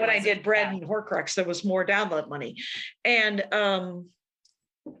when I did Bread and Horcrux, there was more download money, and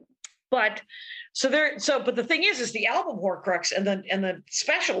but the thing is the album Horcrux and the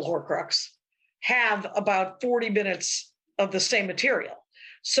special Horcrux have about 40 minutes of the same material.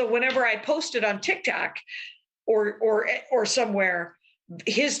 So whenever I post it on TikTok or somewhere,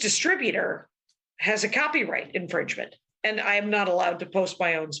 his distributor has a copyright infringement, and I am not allowed to post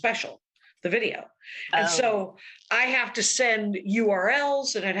my own special, the video. And so I have to send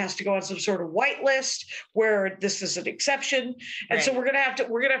URLs, and it has to go on some sort of whitelist where this is an exception. And so we're gonna have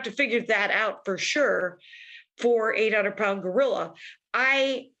to figure that out for sure for 800-pound gorilla.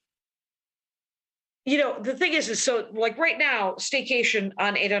 The thing is so like right now, Staycation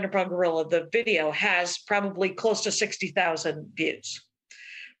on 800-pound gorilla, the video has probably close to 60,000 views,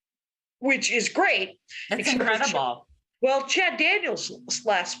 which is great. That's incredible. Well, Chad Daniels'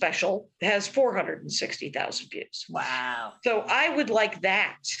 last special has 460,000 views. Wow. So I would like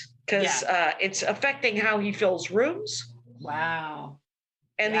that because it's affecting how he fills rooms. Wow.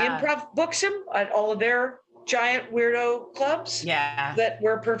 And the Improv books him at all of their giant weirdo clubs. Yeah.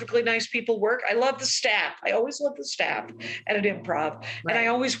 Where perfectly nice people work. I love the staff. I always love the staff at an Improv. Right. And I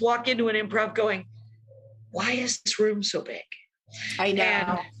always walk into an Improv going, why is this room so big? I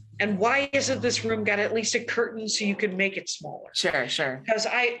know. And why isn't this room got at least a curtain so you can make it smaller? Sure.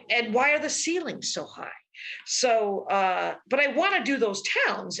 And why are the ceilings so high? So, but I want to do those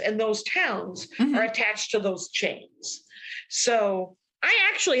towns, and those towns are attached to those chains. So I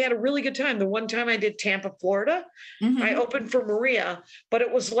actually had a really good time. The one time I did Tampa, Florida, I opened for Maria, but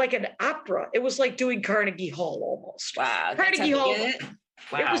it was like an opera. It was like doing Carnegie Hall almost. Wow. Carnegie Hall.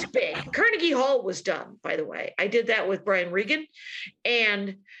 Wow. It was big. Carnegie Hall was done, by the way. I did that with Brian Regan,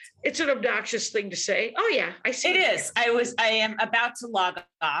 and it's an obnoxious thing to say. Oh yeah, I see. It is. I am about to log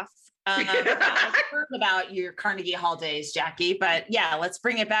off. I've heard about your Carnegie Hall days, Jackie, but yeah, let's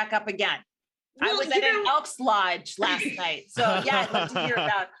bring it back up again. Well, I was at an Elks Lodge last night. So yeah, I'd love to hear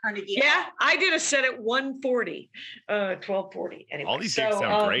about Carnegie Hall. Yeah, I did a set at 12:40. Anyway, all these gigs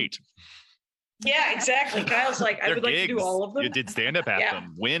sound great. Yeah, exactly. Kyle's like, I would like to do all of them. You did stand up at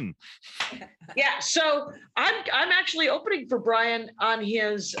them. Win. Yeah. So I'm actually opening for Brian on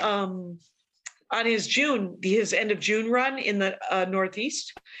his end of June run in the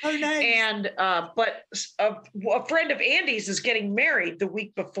Northeast. Oh, nice. And but a friend of Andy's is getting married the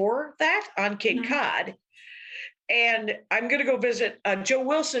week before that on Cape Cod. And I'm going to go visit Joe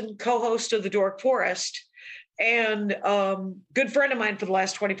Wilson, co-host of the Dork Forest. And good friend of mine for the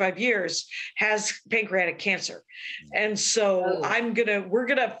last 25 years has pancreatic cancer. And so we're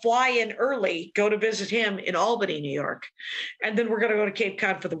going to fly in early, go to visit him in Albany, New York. And then we're going to go to Cape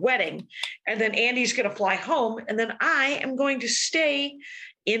Cod for the wedding. And then Andy's going to fly home. And then I am going to stay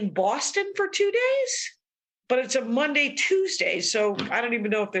in Boston for 2 days, but it's a Monday, Tuesday. So I don't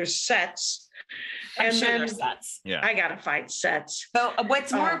even know if there's sets. I'm sure there's sets. Yeah, I gotta find sets. So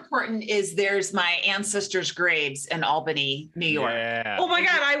what's more important is there's my ancestors' graves in Albany, New York. Yeah. Oh my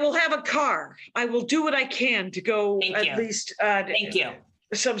God, I will have a car. I will do what I can to go at least. Thank you.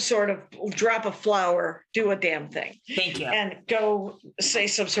 some sort of drop a flower, do a damn thing. Thank you. And go say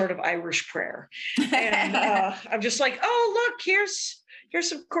some sort of Irish prayer. And I'm just like, oh, look, here's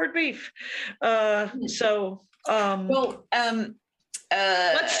some corned beef. Let's do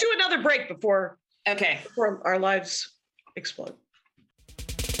another break before our lives explode.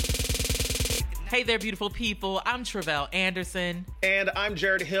 Hey there, beautiful people. I'm Travell Anderson. And I'm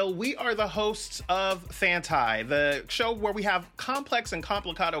Jared Hill. We are the hosts of Fantai, the show where we have complex and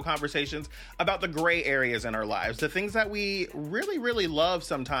complicado conversations about the gray areas in our lives, the things that we really, really love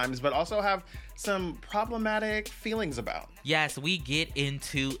sometimes, but also have some problematic feelings about. Yes, we get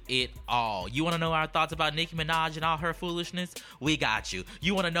into it all. You want to know our thoughts about Nicki Minaj and all her foolishness? We got you.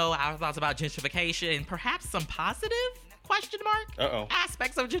 You want to know our thoughts about gentrification and perhaps some positive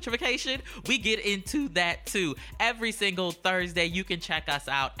aspects of gentrification? We get into that too. Every single Thursday, you can check us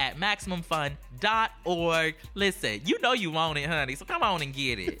out at MaximumFun.org. Listen, you know you want it, honey, so come on and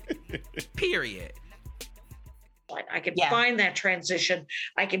get it. Period. I can find that transition.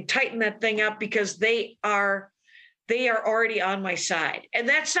 I can tighten that thing up because they are already on my side. And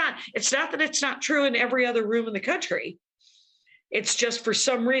it's not that it's not true in every other room in the country. It's just for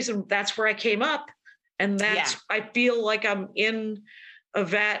some reason, that's where I came up. And I feel like I'm in a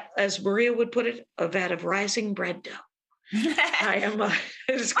vat, as Maria would put it, a vat of rising bread dough. I am.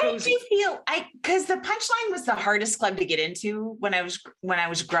 It's cozy. I do feel because the Punchline was the hardest club to get into when I was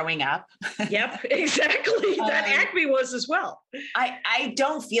growing up. Yep, exactly. That Acme was as well. I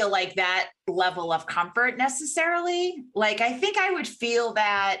don't feel like that level of comfort necessarily. Like I think I would feel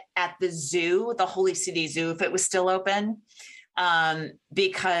that at the zoo, the Holy City Zoo, if it was still open.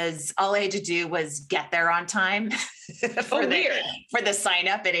 Because all I had to do was get there on time for the sign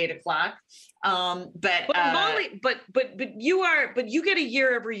up at 8:00. But Molly, but you get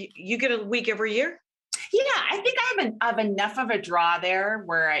a week every year. Yeah, I think I have enough of a draw there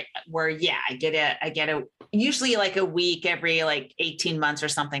where I get a usually like a week every like 18 months or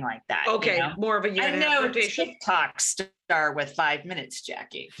something like that. Okay, you know? More of a year. I know TikTok star with 5 minutes,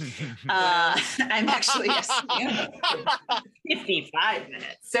 Jackie. I'm actually a 55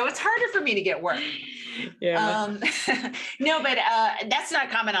 minutes, so it's harder for me to get work. Yeah. No, but that's not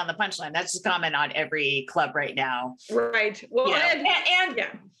comment on the Punchline. That's just comment on every club right now. Right. Well, you know? and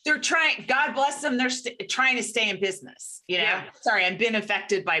they're trying. God bless them. They're trying to stay in business. You know. Yeah. Sorry, I'm being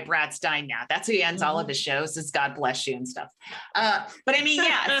affected by Brad Stein now. That's who he ends all of his shows. Is God bless you and stuff. But I mean,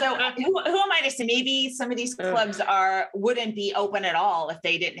 yeah. So who am I to say? Maybe some of these clubs wouldn't be open at all if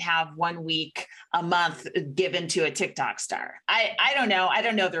they didn't have 1 week a month given to a TikTok star. I don't know. I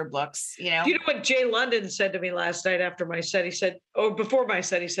don't know their books. You know. You know what Jay London said to me last night after my set? He said, before my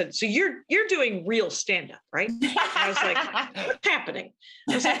set, he said, "So you're doing real stand-up, right?" And I was like, "What's happening?"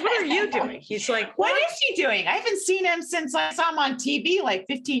 I was like, "What are you doing?" He's like, "What is he doing?" I haven't seen him since I saw him on TV like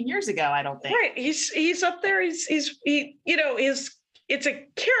 15 years ago. I don't think. Right. He's up there. It's a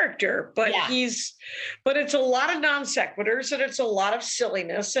character, but but it's a lot of non sequiturs and it's a lot of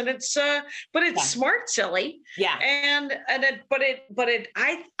silliness and it's smart silly. Yeah.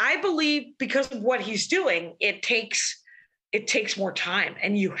 I believe because of what he's doing, it takes more time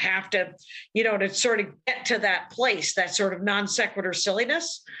and you have to, to sort of get to that place, that sort of non sequitur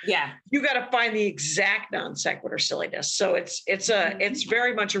silliness. Yeah. You got to find the exact non sequitur silliness. So it's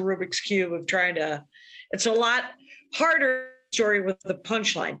very much a Rubik's Cube of it's a lot harder story with the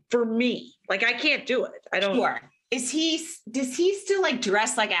Punchline for me. Like I can't do it. I don't. Sure. Does he still like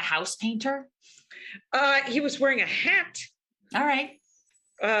dress like a house painter? He was wearing a hat. All right.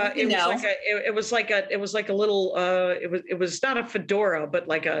 It was like a little it was not a fedora, but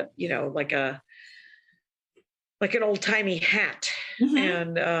like an old timey hat. Mm-hmm.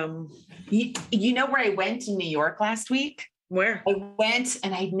 And you know where I went in New York last week? Where? I went,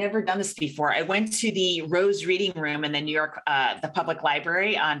 and I'd never done this before. I went to the Rose Reading Room in the New York, the public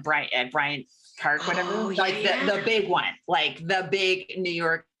library on Bryant Park, whatever. The big one, like the big New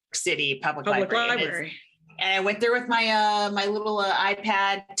York City public library. And I went there with my my little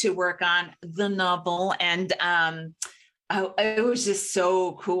iPad to work on the novel, and it was just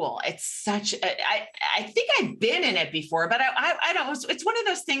so cool. It's such I think I've been in it before, but I don't, it's one of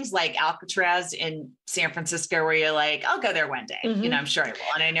those things like Alcatraz in San Francisco where you're like, I'll go there one day, mm-hmm. I'm sure I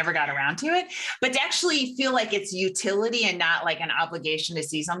will. And I never got around to it, but to actually feel like it's utility and not like an obligation to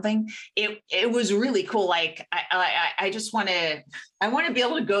see something. It was really cool. Like I just want to be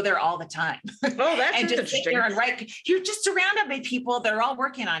able to go there all the time. Oh, that's and just sit there and write. You're just surrounded by people. They're all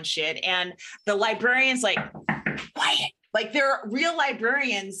working on shit. And the librarian's like, quiet. Like there are real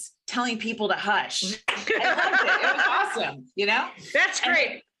librarians telling people to hush. I loved it. It was awesome. That's great.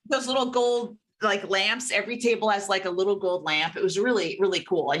 And those little gold like lamps. Every table has like a little gold lamp. It was really, really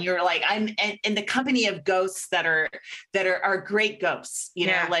cool. And you're like, I'm in the company of ghosts that are great ghosts, you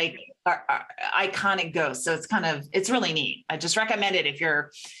know, like are iconic ghosts. So it's really neat. I just recommend it if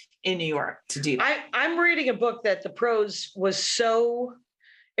you're in New York to do that. I'm reading a book that the prose was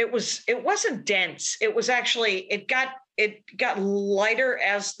it wasn't dense. It was actually, it got lighter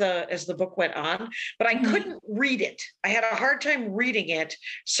as the book went on, but I couldn't read it. I had a hard time reading it.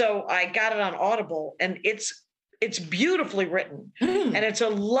 So I got it on Audible, and it's beautifully written, and it's a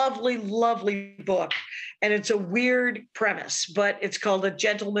lovely, lovely book. And it's a weird premise, but it's called A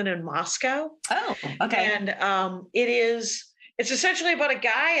Gentleman in Moscow. Oh, okay. And it's essentially about a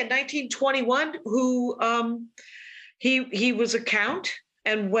guy in 1921 who he was a count.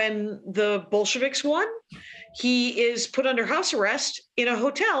 And when the Bolsheviks won, he is put under house arrest in a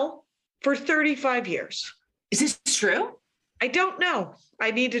hotel for 35 years. Is this true? I don't know. I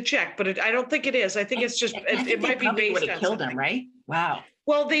need to check, but I don't think it is. I think it's just, it might be based on killed him, right? Wow.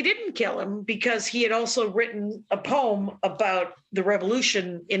 Well, they didn't kill him because he had also written a poem about the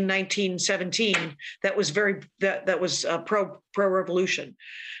revolution in 1917 that was pro-revolution.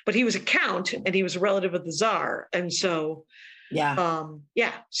 But he was a count, and he was a relative of the Tsar. And so,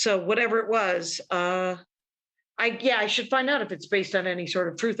 so whatever it was, I should find out if it's based on any sort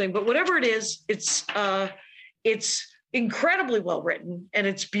of true thing. But whatever it is, it's incredibly well written, and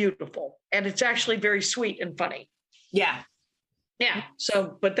it's beautiful, and it's actually very sweet and funny. Yeah.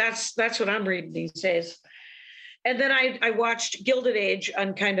 So, but that's what I'm reading these days. And then I watched Gilded Age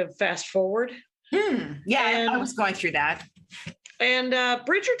on kind of fast forward. Yeah, I was going through that. And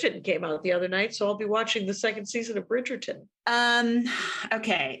Bridgerton came out the other night, so I'll be watching the second season of Bridgerton.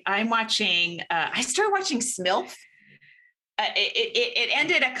 Okay, I'm watching. I started watching Smilf. It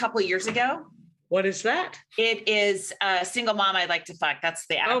ended a couple of years ago. What is that? It is a Single Mom I'd Like to Fuck. That's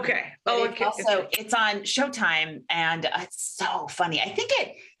the acronym. Okay. It's on Showtime, and it's so funny. I think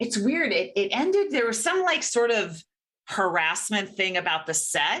it's weird. It ended. There was some like sort of harassment thing about the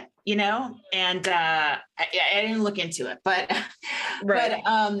set, you know, and I didn't look into it, but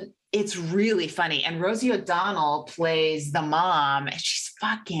it's really funny. And Rosie O'Donnell plays the mom, and she's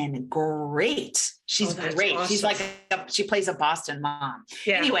fucking great. She's great. Awesome. She's like she plays a Boston mom.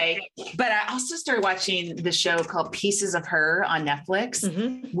 Yeah. Anyway, but I also started watching the show called Pieces of Her on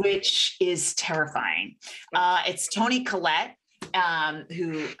Netflix, which is terrifying. It's Toni Collette,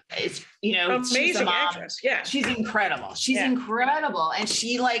 who is, you know, amazing actress. Yeah, she's incredible. She's incredible, and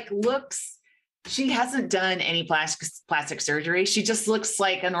she she hasn't done any plastic surgery. She just looks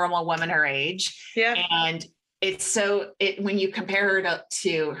like a normal woman her age. Yeah, and it's when you compare her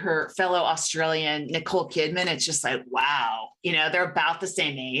to her fellow Australian Nicole Kidman, it's just like, wow, you know, they're about the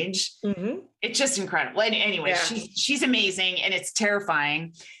same age. It's just incredible. And anyway, she's amazing, and it's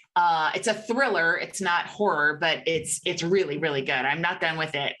terrifying. It's a thriller. It's not horror, but it's really, really good. I'm not done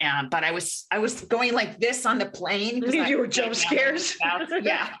with it. But I was going like this on the plane. You were jump scares.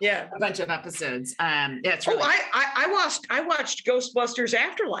 Yeah. A bunch of episodes. It's really I watched Ghostbusters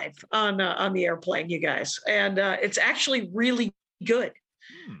Afterlife on the airplane, you guys, and it's actually really good.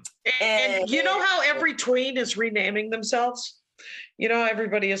 And you know how every tween is renaming themselves? You know,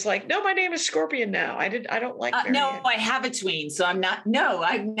 everybody is like, no, my name is Scorpion now. I don't like no, I have a tween, so I'm not. No,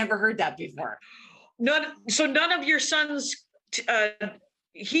 I've never heard that before. None of your sons.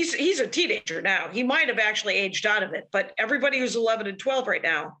 He's a teenager now. He might have actually aged out of it, but everybody who's 11 and 12 right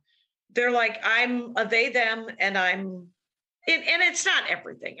now, they're like, I'm a they them, and I'm. And it's not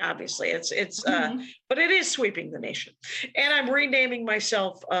everything, obviously. It's but it is sweeping the nation. And I'm renaming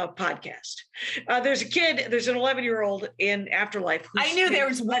myself Podcast. There's an 11-year-old in Afterlife. I knew there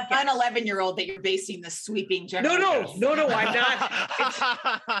was one 11-year-old that you're basing the sweeping generation. No, I'm not.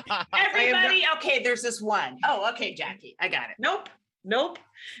 Everybody, okay, there's this one. Oh, okay, Jackie, I got it. Nope.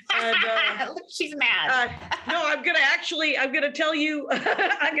 And, she's mad. No, I'm gonna tell you,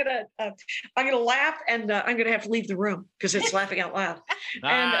 I'm gonna laugh, and I'm gonna have to leave the room because it's laughing out loud.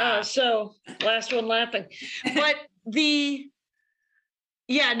 And so last one laughing, but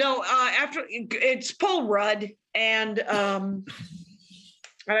after it's Paul Rudd and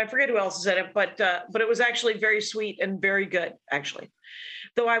I forget who else is in it, but it was actually very sweet and very good, actually.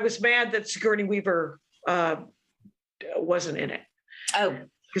 Though I was mad that Sigourney Weaver wasn't in it. Oh,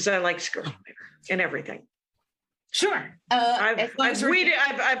 because I like Sigourney Weaver and everything. Sure. I've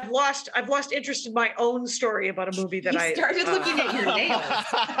lost interest in my own story about a movie that I started looking at your nails.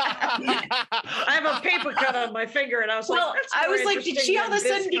 I have a paper cut on my finger, and I was like, did she all of a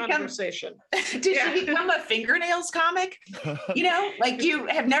sudden become? Did she become a fingernails comic? You know, like you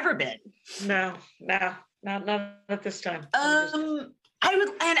have never been. No, not at this time. I would,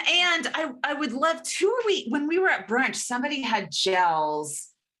 and I would love to. When we were at brunch, somebody had gels,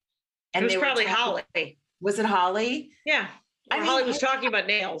 and it was probably Holly. Was it Holly? Yeah. Holly was talking about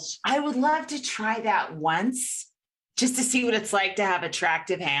nails. I would love to try that once, just to see what it's like to have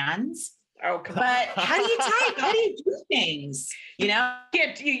attractive hands. Oh, come on. But how do you type? How do you do things? You know,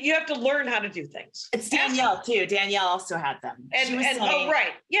 you have to learn how to do things. It's Danielle too. Danielle also had them. And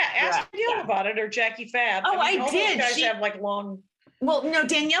right, yeah. Ask Danielle about it, or Jackie Fab. Oh, I did. Those guys have like long. Well, no,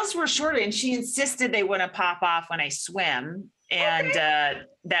 Danielle's were shorter, and she insisted they wouldn't pop off when I swim, and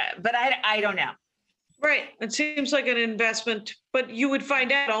but I don't know. Right, it seems like an investment, but you would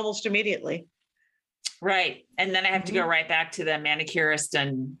find out almost immediately. Right, and then I have to go right back to the manicurist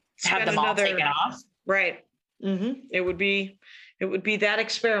and have them all taken off. Right. Mm-hmm. It would be that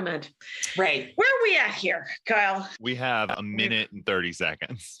experiment. Right. Where are we at here, Kyle? We have a minute and 30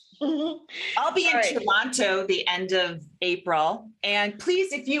 seconds. I'll be in Toronto the end of April. And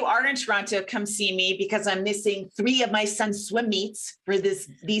please, if you are in Toronto, come see me, because I'm missing 3 of my son's swim meets for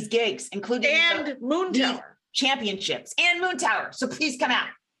these gigs, including Moon Tower championships and Moon Tower. So please come out.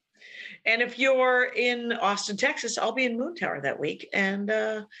 And if you're in Austin, Texas, I'll be in Moon Tower that week. And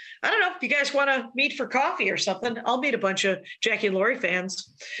I don't know if you guys want to meet for coffee or something. I'll meet a bunch of Jackie and Laurie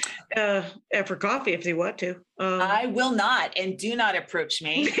fans for coffee if they want to. I will not, and do not approach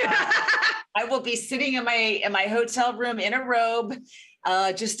me. I will be sitting in my hotel room in a robe,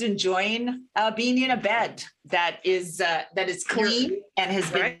 just enjoying being in a bed that is clean and has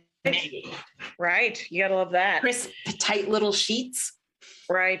been made. Right, you gotta love that. Crisp, tight little sheets.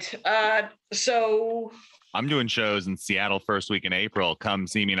 Right. So I'm doing shows in Seattle first week in April. Come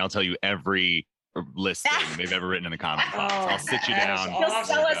see me and I'll tell you every listing they've ever written in the Comedy Club. I'll sit you down. Awesome. You'll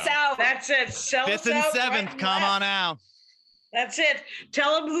sell us out. That's it. Sell 5th us and out 7th, right come on out. That's it.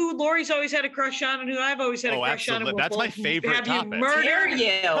 Tell them who Laurie's always had a crush on and who I've always had a crush on. And that's my favorite have topic. You murder you.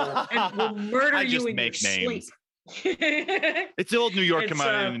 And we'll murder I you just in make your names. sleep. It's the old New York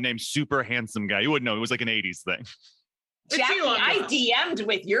comedian named Super Handsome Guy. You wouldn't know. It was like an 80s thing. Jackie, I DM'd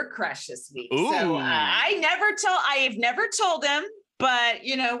with your crush this week. Ooh. So I have never told him, but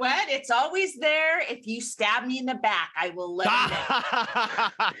you know what? It's always there. If you stab me in the back, I will let him know.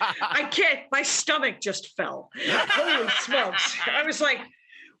 I can't, my stomach just fell. Holy smokes. I was like,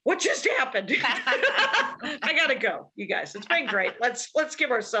 what just happened? I gotta go, you guys. It's been great. Let's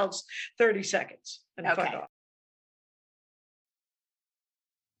give ourselves 30 seconds and fuck off.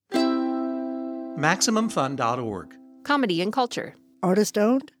 MaximumFun.org. Comedy and culture. Artist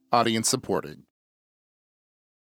owned. Audience supported.